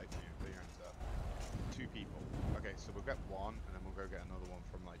 Like, put your hands up. 2 people. Okay, so we'll get one, and then we'll go get another one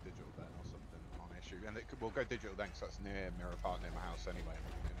from like Digital Den or something on issue, and we'll go Digital Den because that's near Mirror Park, near my house anyway. And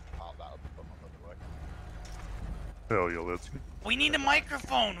we can park that up and put my other way. Hell yeah, let's go. We need a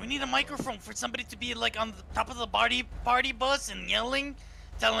microphone. We need a microphone for somebody to be like on the top of the party bus and yelling,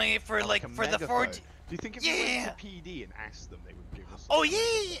 telling it for like for the 4G. Do you think if we went to PD and asked them, they would give us? Oh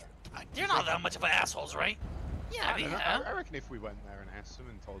yeah. They're not that much of assholes, right? Yeah, I reckon if we went there and asked them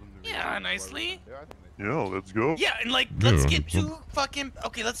and told them the yeah, nicely. Yeah, let's go. Yeah, and like let's get 2 fucking.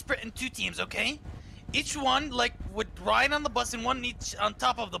 Okay, let's split in 2 teams. Okay, each one like would ride on the bus and one each on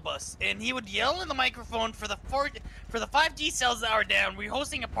top of the bus, and he would yell in the microphone for the 5G cells that are down. We're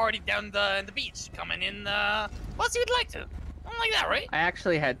hosting a party down in the beach. Coming in bus you'd like to. Something like that, right? I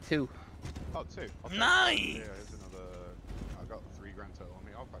actually had 2. Oh, 2. Okay. Nice. Yeah, here's another. I got 3 grand total on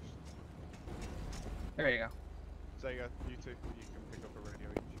me. I'll question. There you go. Sega, you two, you can pick up a radio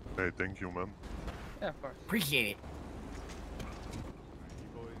each. Hey, thank you, man. Yeah, of course. Appreciate it. You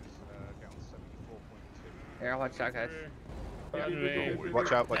boys get on 74.2. Here, watch out, guys.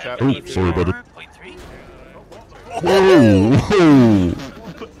 Watch out, watch out. Oh, sorry, buddy. 0.3. Whoa! Whoa!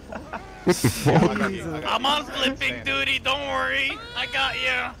 What the fuck? I'm on flipping duty. Don't worry. I got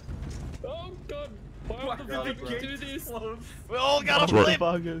you. Oh god. Why would the do this? We all got That's to right.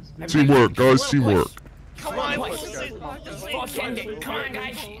 flip. Teamwork, guys, teamwork. Come on, Come on,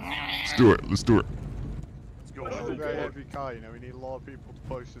 guys. Let's do it. Let's do it. Let's go. It's a very heavy car, you know. We need a lot of people to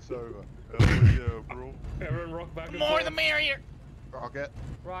push this over. Hell yeah, bro. Everyone rock back and More forth. the merrier. Rocket.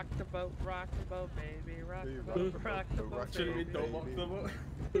 Rock the boat, baby, rock the boat, rock the boat. Should we don't rock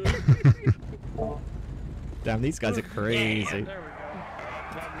the boat? Damn, these guys are crazy. There we go.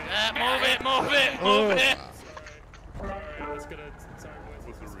 Move it, move it, move it. Let's get it. Sorry, boys.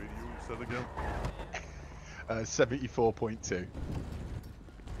 What's the radio set again? 74.2.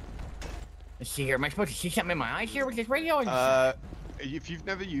 Let's see here. Am I supposed to see something in my eyes here with this radio? If you've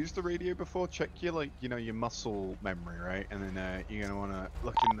never used the radio before, check your your muscle memory, right? And then you're gonna wanna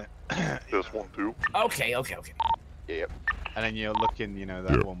look in the. This one too. Okay. Yep. And then you're looking,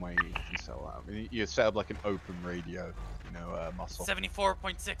 that one way you can set up. You set up like an open radio, muscle.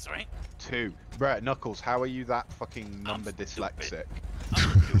 74.6, right? 2. Brett, Knuckles, how are you that fucking number dyslexic?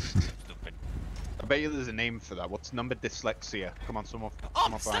 Stupid. I bet you there's a name for that. What's number dyslexia? Come on, someone.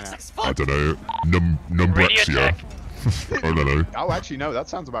 I'm dyslexic as I fuck. don't know. Numbrexia. I don't know. Oh, actually, no. That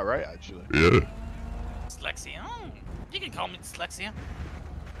sounds about right, actually. Yeah. Dyslexia. You can call me dyslexia.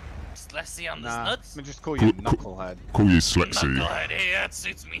 Dyslexia on this Nah, nuts. let me just call you Knucklehead. Call you Slexy. Knucklehead. Hey, that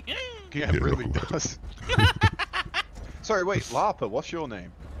suits me. Yeah, it really does. Sorry, wait, Larpa, what's your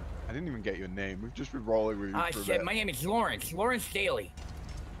name? I didn't even get your name. We've just been rolling with you for a bit. My name is Lawrence. Lawrence Daly.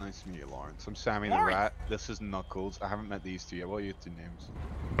 Nice to meet you, Lawrence. I'm Sammy the Lawrence. Rat. This is Knuckles. I haven't met these two yet. What are your 2 names?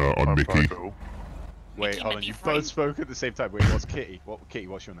 I'm Mickey. Paco. Wait, hold on. Mickey You Free. both spoke at the same time. Wait, what's Kitty? Kitty,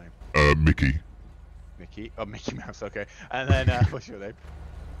 what's your name? Mickey. Mickey? Oh, Mickey Mouse, okay. And then, what's your name?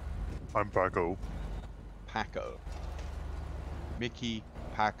 I'm Paco. Paco. Mickey,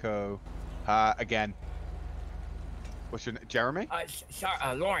 Paco. Again. What's your name? Jeremy?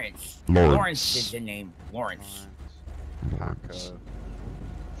 Sorry, Lawrence. Lawrence. Lawrence is the name. Lawrence. Paco.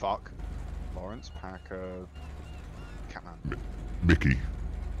 Fuck. Lawrence, Paco. Catman. Mickey.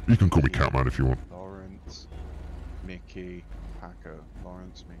 You can call me Catman if you want. Lawrence, Mickey, Paco.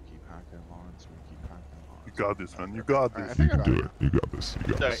 Lawrence, Mickey, Paco. Lawrence, Mickey, Paco. You got this, man. You got Alright, this. I think You I can got do it. You got this.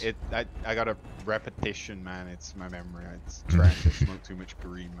 You got So this. I got a repetition, man. It's my memory. It's trash. I smoke too much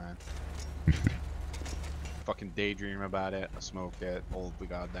green, man. Fucking daydream about it. I smoke it all the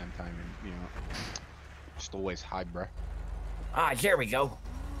goddamn time, and just always high, bruh. There we go.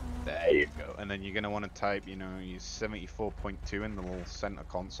 There you go. And then you're gonna want to type, your 74.2 in the little center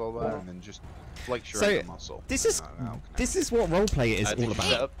console there, and then just flex your other muscle. This is what roleplay is all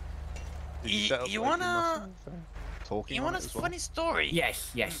about. You wanna? Talking You on want it a as well? funny story? Yes.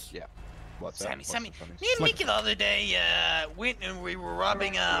 Yeah. What's that? Sammy, What's Sammy. the funny Me and Mickey the other day went and we were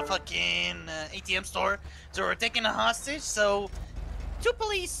robbing a fucking ATM store. So we're taking a hostage. So 2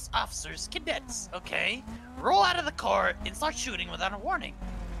 police officers, cadets, okay, roll out of the car and start shooting without a warning.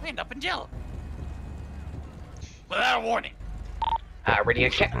 We end up in jail. Without a warning. Radio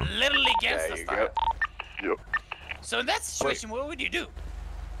check. Literally against There us. you go. Yep. So in that situation, what would you do?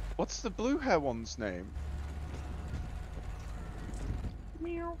 What's the blue hair one's name?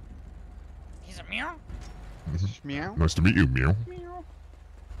 Meow. He's a meow. Meow. Nice to meet you, Meow.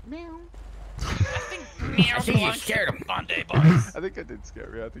 Meow. I think meow I think you belongs scared to him. Bondi Boys. I think I did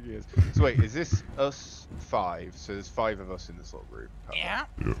scare you. I think he is. So wait, is this us 5? So there's 5 of us in this little group. Yeah.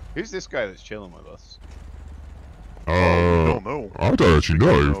 Who's this guy that's chilling with us? don't know. I don't actually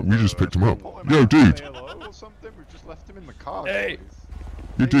know. We just picked him up. Yo, dude. Say hello or something? We've just left him in the car. Hey.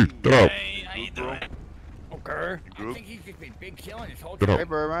 You dude, get out. Hey, how you doing? Okay. I think he's just been big killing his whole Get time. up. Hey,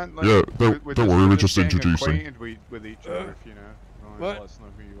 bro, man. Yeah, don't worry, we're just getting introducing. acquainted with each other, if you know. What? Let us know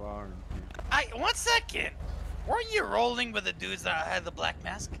who you are. And, 1 second. Weren't you rolling with the dudes that had the black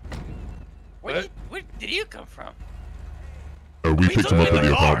mask? Where did you come from? We picked him up took in the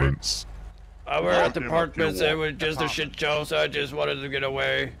the car. apartments. I were at the Yeah, apartments, yeah, it was just a shit show, so I just wanted to get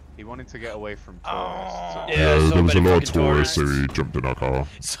away. He wanted to get away from Oh. tourists. Yeah, so there was a many lot of fucking tourists, so tourists. he jumped in our car.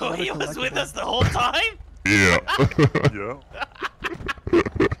 So he was with us the whole time? Yeah. Yeah.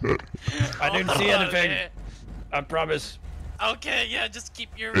 I didn't see anything. I promise. Okay, yeah, just keep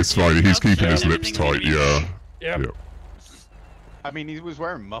your. It's your fine. He's mouth keeping shut his and lips everything's gonna tight. be Yeah. Yep. Yep. I mean, he was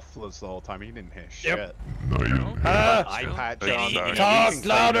wearing mufflers the whole time. He didn't hear shit. Yep. No, you didn't. Eye patch Hey, on. he- You know, Talk you can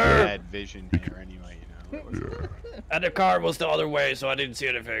claim louder. bad vision here anyway, you know. Yeah. And the car was the other way, so I didn't see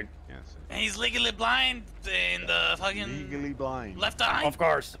anything. Yes. And he's legally blind in the fucking Legally blind. left eye. Of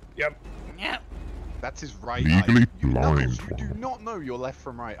course. Yep. Yeah. That's his right Legally eye. blind. Knuckles, you do not know your left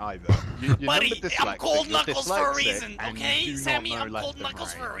from right either. Your Buddy, number I'm dyslexic, cold you're knuckles for a dyslexic, reason, and you okay? do not Sammy, know I'm left cold and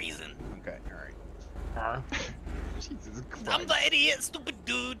knuckles for a right. reason. Okay, alright. Jesus Christ. I'm the idiot, stupid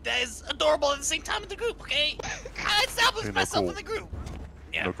dude that is adorable at the same time in the group, okay? I established Hey, myself in Nicole. the group.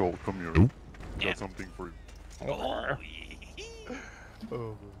 Yeah. Nicole, come here. Nope. Got Yeah. something for you.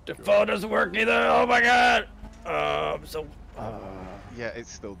 Oh, The phone doesn't work either. Oh my god. Yeah, it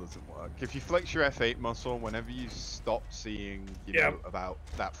still doesn't work. If you flex your F8 muscle, whenever you stop seeing, you know, Yep. about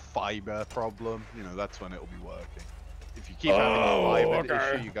that fiber problem, you know, that's when it'll be working. If you keep having a fiber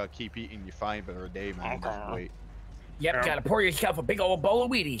okay. issue, you gotta keep eating your fiber a day, man. and Just wait. Yep, Yeah. gotta pour yourself a big old bowl of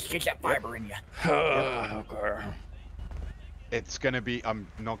Wheaties. Get that fiber in you. Okay. It's gonna be, I'm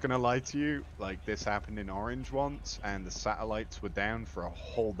not gonna lie to you, like this happened in Orange once, and the satellites were down for a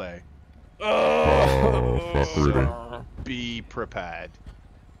whole day. Oh, fuck, really? Be prepared.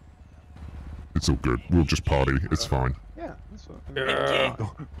 It's all good. We'll just party. It's fine. Yeah, that's what. Yeah.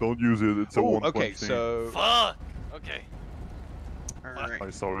 Don't use it. It's a Ooh, one okay, punch thing. so. fuck. Okay. Alright. I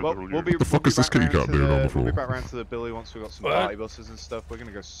saw it Well, earlier. we'll be, What the fuck we'll is this be back kitty round cat to doing on the We'll floor? be back round to the Billy once we've got some What? party buses and stuff. We're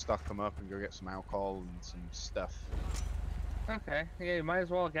gonna go stock them up and go get some alcohol and some stuff. Okay, yeah, you might as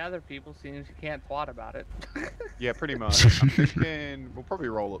well gather people, seeing as you can't twat about it. Yeah, pretty much. I'm thinking we'll probably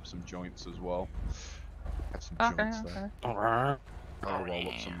roll up some joints as well. Have some Okay, joints there. Alright. I'll roll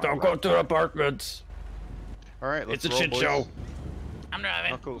up some. Don't go to the apartments. Alright, let's It's a roll, shit boys. show. I'm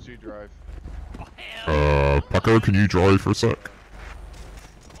driving. Knuckles, you drive. Paco, can you drive for a sec?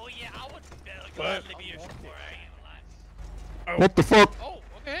 Oh yeah, I would gladly be your chauffeur, I ain't gonna lie. What the fuck? Oh,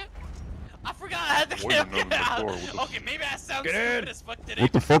 okay. I forgot I had the Wait a minute, camera. before, what the- Okay, maybe I sound Get stupid in. as fuck today.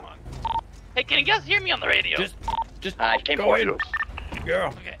 What the fuck? Hey, can you guys hear me on the radio? Just came go in. Yeah.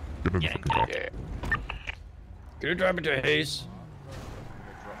 Okay. Get in the Get in, fucking car. get in. Can you drive me to Hayes?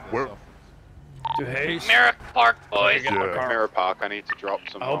 Where? To Hayes? Merrick Park, boys. Get in my car. Mirror Park, I need to drop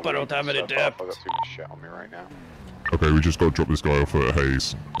some. I hope I don't have any stuff depth. off. I got too much shit on me right now. Okay, we just gotta drop this guy off at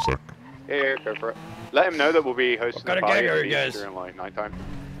Hayes. A sec. Yeah, go for it. Let him know that we'll be hosting What kind the of party gang are at you least guys? during like nighttime.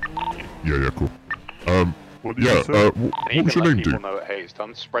 Yeah, cool. What did Yeah, you say? what And you was can your let name, people dude? know at Hayes.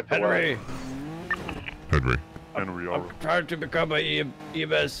 Tom, spread the Henry. word. Henry. Henry, I'm trying to become a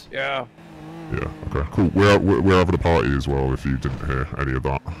EMS. Yeah. Yeah, okay, cool. We're having a party as well, if you didn't hear any of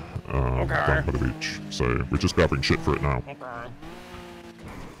that. Okay. Down by the beach. So, we're just gathering shit for it now.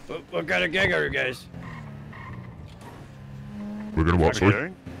 What kind of gang are you guys? We're gonna watch, sorry?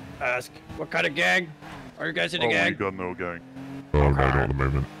 gang? Ask. What kind of gang? Are you guys in a Oh, we gang? got no gang. Oh, no, not at the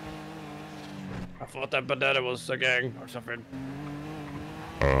moment. I thought that banana was a gang or something.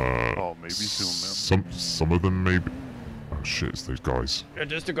 Oh, maybe soon, man. Some of them maybe. Oh shit, it's those guys. Yeah,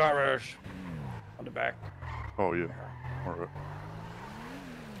 just the garage. On the back. Oh, yeah. Alright.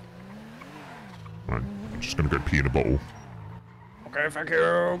 Right, I'm just gonna go pee in a bottle. Okay, thank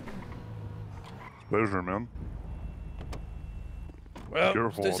you. Pleasure, man. Well,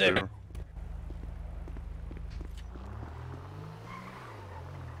 Careful stay out safe. there.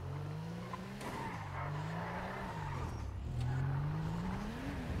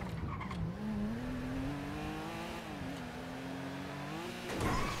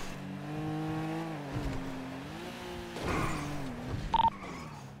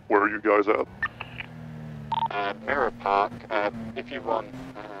 Where are you guys at? Mirror Park, if you want.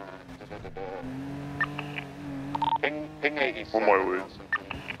 Ping 87. On my way.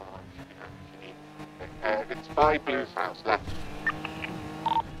 It's by Blue's house, left.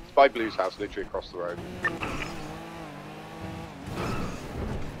 It's by Blue's house, literally across the road.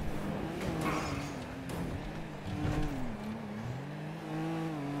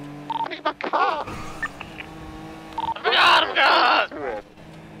 I need my car! Oh my god!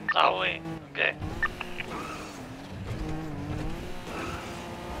 Oh wait, okay.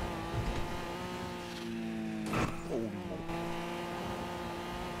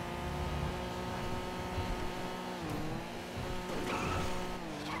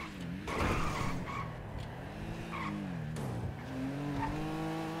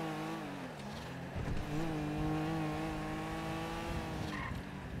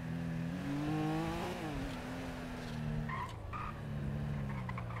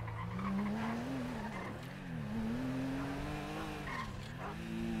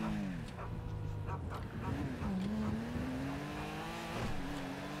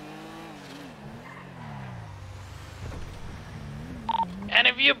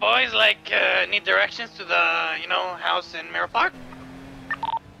 you boys need directions to the house in Mirror Park?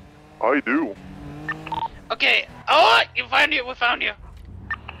 I do. Okay. Oh, we found you.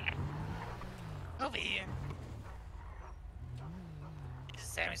 Over here. This is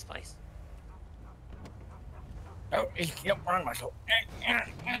Sammy's place. Oh, yep, wrong muscle.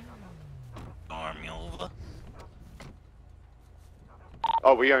 Arm you over.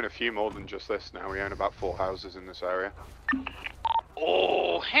 Oh, we own a few more than just this now. We own about 4 houses in this area.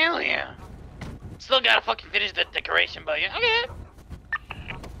 Oh, hell yeah. Still gotta fucking finish the decoration, but yeah, okay.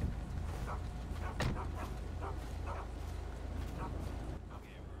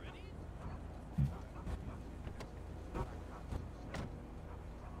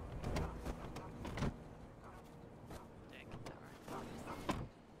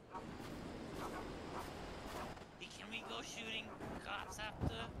 Can we go shooting cops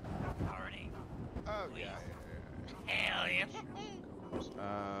after party? Oh, yeah. Hell yeah.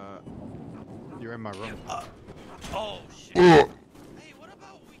 You're in my room. Oh, shit. Oh. Hey, what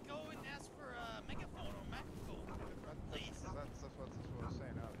about we go and ask for a megaphone or microphone, please? That's what I was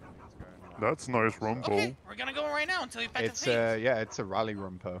saying earlier. That's nice, Rumpo. Okay, we're gonna go right now until we pack It's the yeah, it's a rally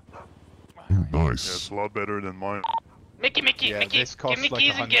rumpo. Nice. Yeah, it's a lot better than mine. Mickey, Yeah, Mickey, this give costs me like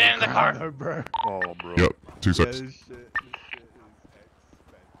keys and get in the car. $100,000 though, bro. Oh, bro. Yep, 2 Yeah, seconds. this shit is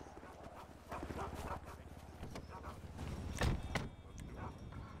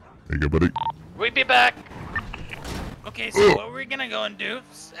There you go, buddy. We'll be back. Okay, so what we're gonna go and do?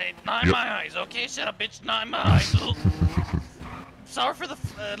 Say, not in Yep. my eyes, okay? Shut up, bitch. Not in my eyes. Sorry for the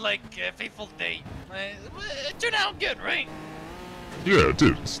fateful date. It turned out good, right? Yeah,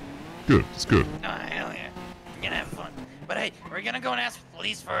 dude, it's good. It's good. Oh, hell yeah. We're gonna have fun. But hey, we're gonna go and ask the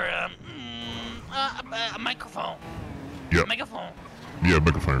police for a microphone. Yep. A megaphone. Yeah,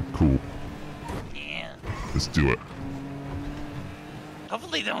 megaphone. Cool. Yeah. Let's do it.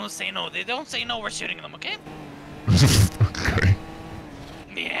 Hopefully they don't say no. They don't say no, we're shooting them, okay? Okay.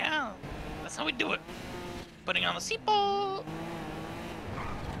 Yeah. That's how we do it. Putting on the seatbelt.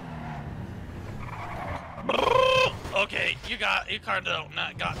 Okay, your car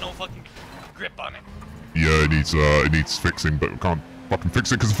got no fucking grip on it. Yeah, it needs fixing, but we can't fucking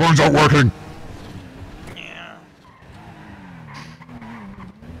fix it because the phones aren't working. Yeah.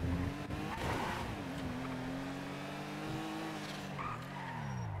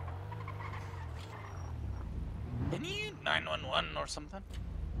 Can you 911 or something?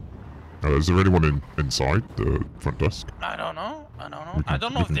 Is there anyone inside the front desk? I don't know. We I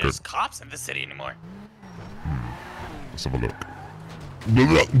don't know if can go. there's cops in the city anymore. Let's have a look.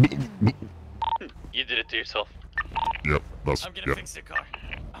 You did it to yourself. Yep, that's I'm gonna yep. fix your car.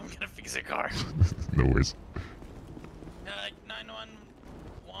 I'm gonna fix your car. No worries. 911.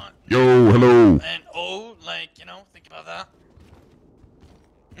 Yo, hello. And think about that.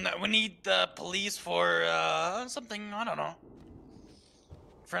 No, we need the police for something, I don't know.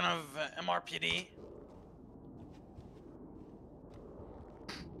 In front of MRPD.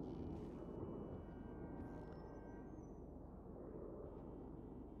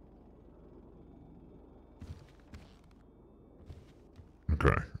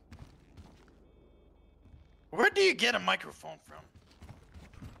 Okay. Where do you get a microphone from?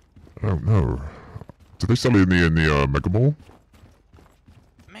 I don't know. Do they sell it in the Mega Mall?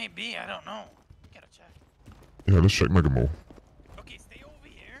 Maybe, I don't know. Gotta check. Yeah, let's check Mega Mall. Okay, stay over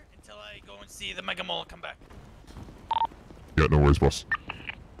here until I go and see the Mega Mall come back. Yeah, no worries, boss.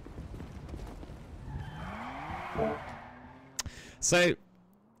 So,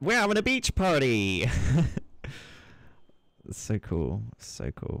 we're having a beach party. So cool.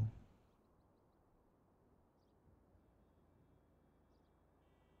 So cool.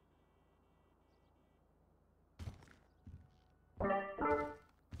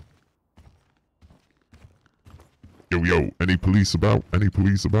 Yo, any police about? Any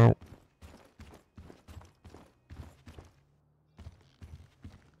police about?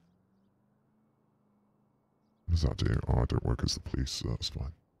 What does that do? Oh, I don't work as the police, so that's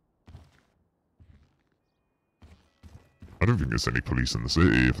fine. I don't think there's any police in the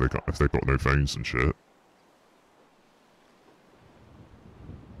city if they've got no phones and shit.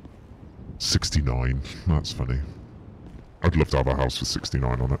 69. That's funny. I'd love to have a house with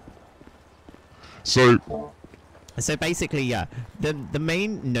 69 on it. So basically, yeah, the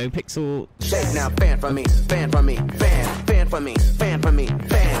main NoPixel. Shake now, fan for me, fan for me, fan for me, fan for me,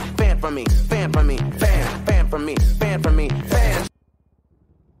 fan for me, fan for me, fan for me, fan for me, fan.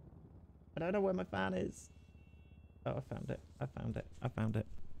 I don't know where my fan is. Oh, I found it. I found it. I found it.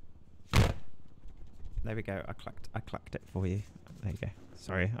 There we go. I clacked it for you. There you go.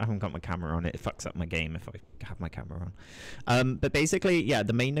 Sorry, I haven't got my camera on. It fucks up my game if I have my camera on. But basically, yeah,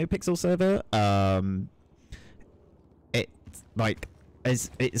 the main NoPixel server, it's like,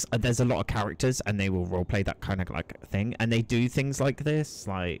 there's a lot of characters and they will roleplay that kind of like thing, and they do things like this.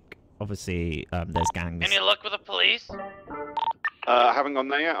 Like, obviously, there's gangs. Any luck with the police? I haven't gone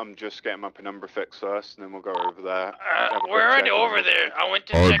there yet. I'm just getting my penumbra fix first, and then we'll go over there. We're already over there. I went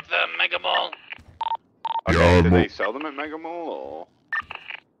to check the Mega Mall. Okay, do they sell them at Mega Mall, or?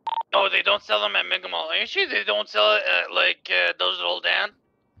 No, they don't sell them at Mega Mall. Are you sure they don't sell it at, like, those old Dan?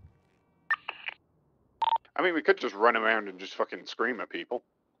 I mean, we could just run around and just fucking scream at people.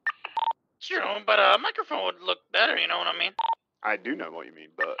 True, but a microphone would look better, you know what I mean? I do know what you mean,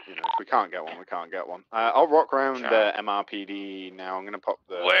 but, you know, if we can't get one, we can't get one. I'll walk around MRPD now. I'm gonna pop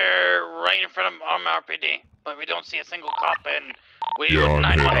the... We're right in front of MRPD, but we don't see a single cop, and we Yeah,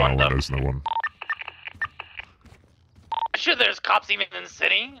 I'm here 911 now. them. There's no one. I'm sure there's cops even in the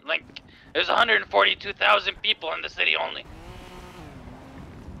city. Like, there's 142,000 people in the city only.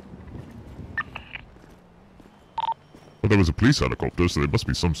 Well, there was a police helicopter, so there must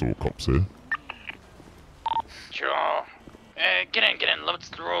be some sort of cops here. Sure. Get in. Let's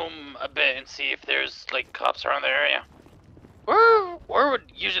the room a bit and see if there's, like, cops around the area. Where would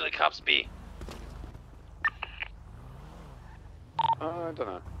usually cops be? I don't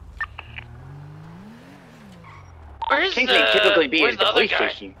know. Where's Kinkley typically be where's at the other police guy?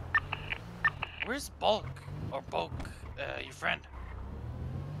 station. Where's Bulk? Or Bulk, your friend?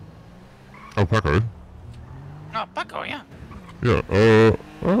 Oh, Paco? No, Paco, yeah. Yeah, oh,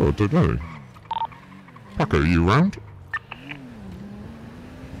 I don't know. Paco, you around?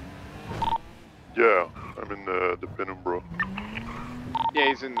 Yeah, I'm in the penumbra. Yeah,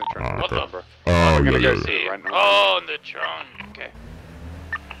 he's in the trunk. Ah, What okay. the Oh, We're yeah, gonna yeah, go yeah. see. Right now. Oh, in the trunk. Okay.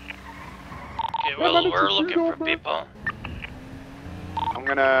 Okay, well, we're looking for people.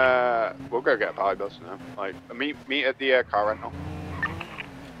 We'll go get a party bus now. Like, meet at the car rental.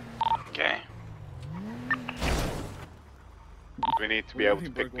 Okay. We need to be able to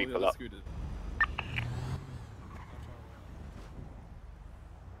pick people up.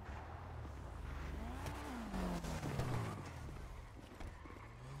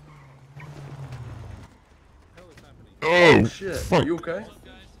 Oh, shit. fuck. Are you okay?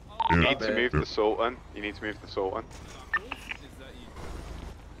 You Yeah. need to move the Sultan. You need to move the Sultan.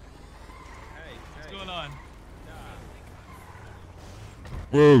 What's going on?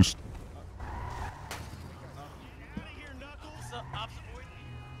 Whoa, What's up, Ops boy?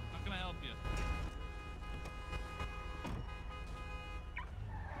 How can I help you?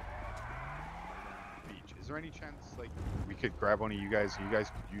 Beach. Is there any chance, like, we could grab one of you guys and you guys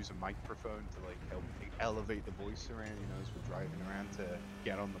could use a microphone to, like, help elevate the voice around, you know, as we're driving around to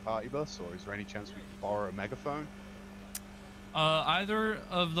get on the party bus? Or is there any chance we could borrow a megaphone? Either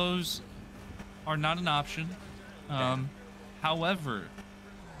of those are not an option. However,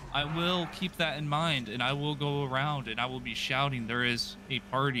 I will keep that in mind, and I will go around and I will be shouting there is a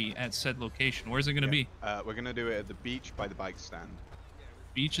party at said location. Where's it going to be? We're going to do it at the beach by the bike stand.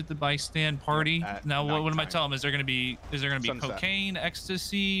 Beach at the bike stand party. Now, what am I telling them? Is there going to be Sunset. cocaine,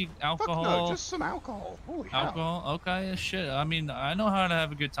 ecstasy, alcohol? Fuck no, just some alcohol. Holy hell. Alcohol? Okay, shit. I mean, I know how to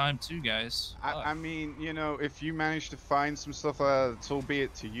have a good time too, guys. I mean, you know, if you manage to find some stuff, it's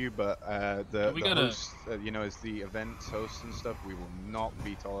albeit to you, but the host, you know, as the event host and stuff, we will not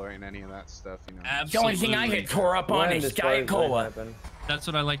be tolerating any of that stuff, you know. The only thing I get tore up on is Diet Cola. That's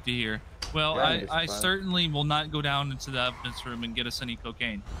what I like to hear. Well, I certainly will not go down into the evidence room and get us any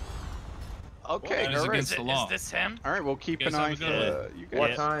cocaine. Okay, That is against the law. Is this him? All right, we'll keep Yes, an eye I'm for good. you guys.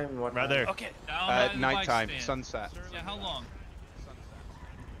 What time? What Brother. Okay. Down at the bike Nighttime, stand. sunset. Yeah, how long?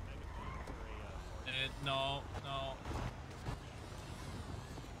 No.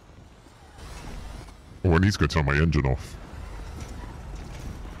 Oh, I need to go turn my engine off.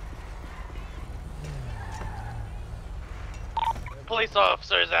 Police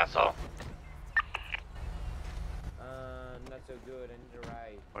officers, asshole. Not so good. I need a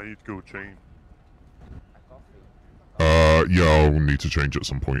ride. I need to go chain. Yeah, I'll need to change at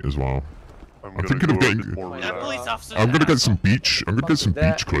some point as well. I'm I'm thinking of go a getting. bit more That relaxed. police officer. I'm gonna get some beach. I'm gonna get some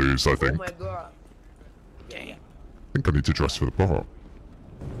beach clothes. I think. Oh my god. Okay. I think I need to dress for the part.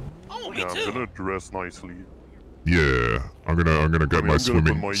 Oh, me Yeah, too. I'm gonna dress nicely. Yeah, I'm gonna get I mean, my I'm gonna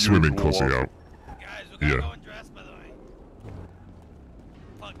put my swimming usual costume outfit. out. Guys, we gotta Yeah. go and dress, by the way.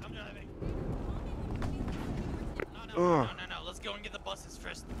 Fuck, I'm driving. No, let's go and get the buses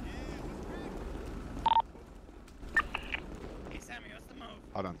first. Hey, Sammy, what's the move?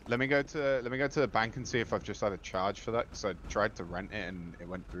 Hold on. Let me go to the bank and see if I've just had a charge for that. Because I tried to rent it and it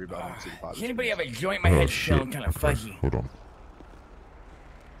went through, but I don't see the part. Does anybody have a joint? My head's feeling kind of fuzzy. Hold on.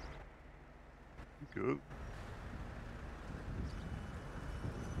 Good.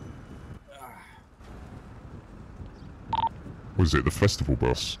 Was it the festival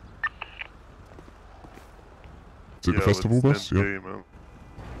bus? Is it the Yeah, festival it's bus? 10K, Yeah. man.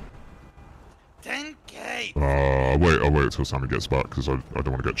 10K. I'll wait until Sammy gets back because I don't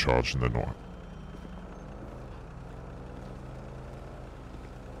want to get charged and then not.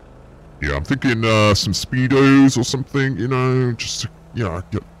 Yeah, I'm thinking some speedos or something, you know, just to,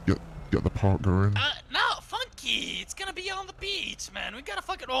 get the park going. No, Funky. It's gonna be on the beach, man. We gotta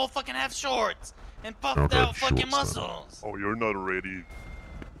all fucking have shorts and puffed Okay, out fucking shorts, muscles. Oh, you're not ready.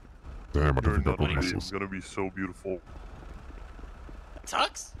 Damn, I don't You're think I've not got ready. It's muscles. gonna be so beautiful.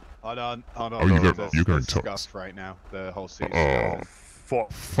 Tux? Hold on. Oh, you're going Tux Tux. right now. The whole city's Oh,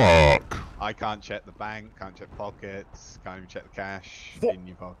 scuffed. fuck. I can't check the bank, can't check pockets, can't even check the cash in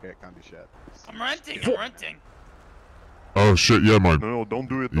your pocket, can't do shit. I'm renting. Oh shit, yeah, my... No, don't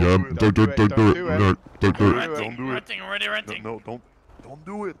do it. Yeah, don't do it. No, don't do it. Don't do it. Renting, already renting. No, don't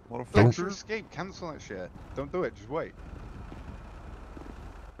do it, Thanks motherfucker. for escape, cancel that shit. Don't do it, just wait.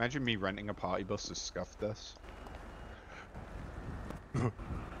 Imagine me renting a party bus to scuff this.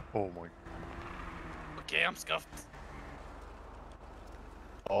 Oh my. Okay, I'm scuffed.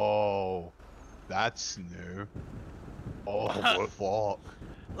 Oh, that's new. Oh, fuck.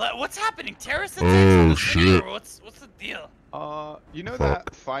 Like, what's happening? Terrorist attacks on the city, shit. or what's the deal? You know Fuck.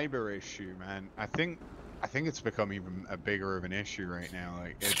 that fiber issue, man? I think it's become even a bigger of an issue right now.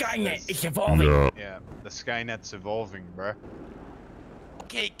 Like Skynet, it's evolving. Yeah, the Skynet's evolving, bruh.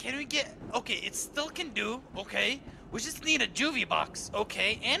 Okay, can we get... Okay, it still can do, okay? We just need a juvie box,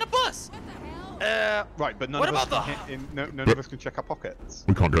 okay? And a bus. Right, but none what of us about can none of us can check our pockets.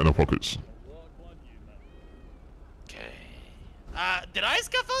 We can't get in our pockets. Okay. Did I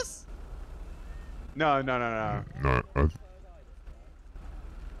scuff us? No. No,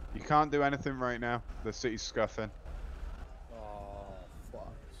 You can't do anything right now. The city's scuffing. Oh, fuck's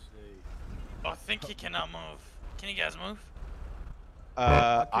sake. I think he cannot move. Can you guys move?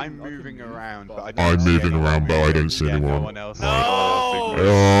 I'm moving around, but I I'm don't see moving anyone around, but I don't see Yeah, anyone. No one else. No!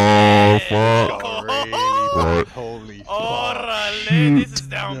 Oh, fuck. Got really bad. Right. Holy fuck. Orale, this is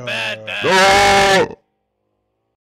down bad. Oh!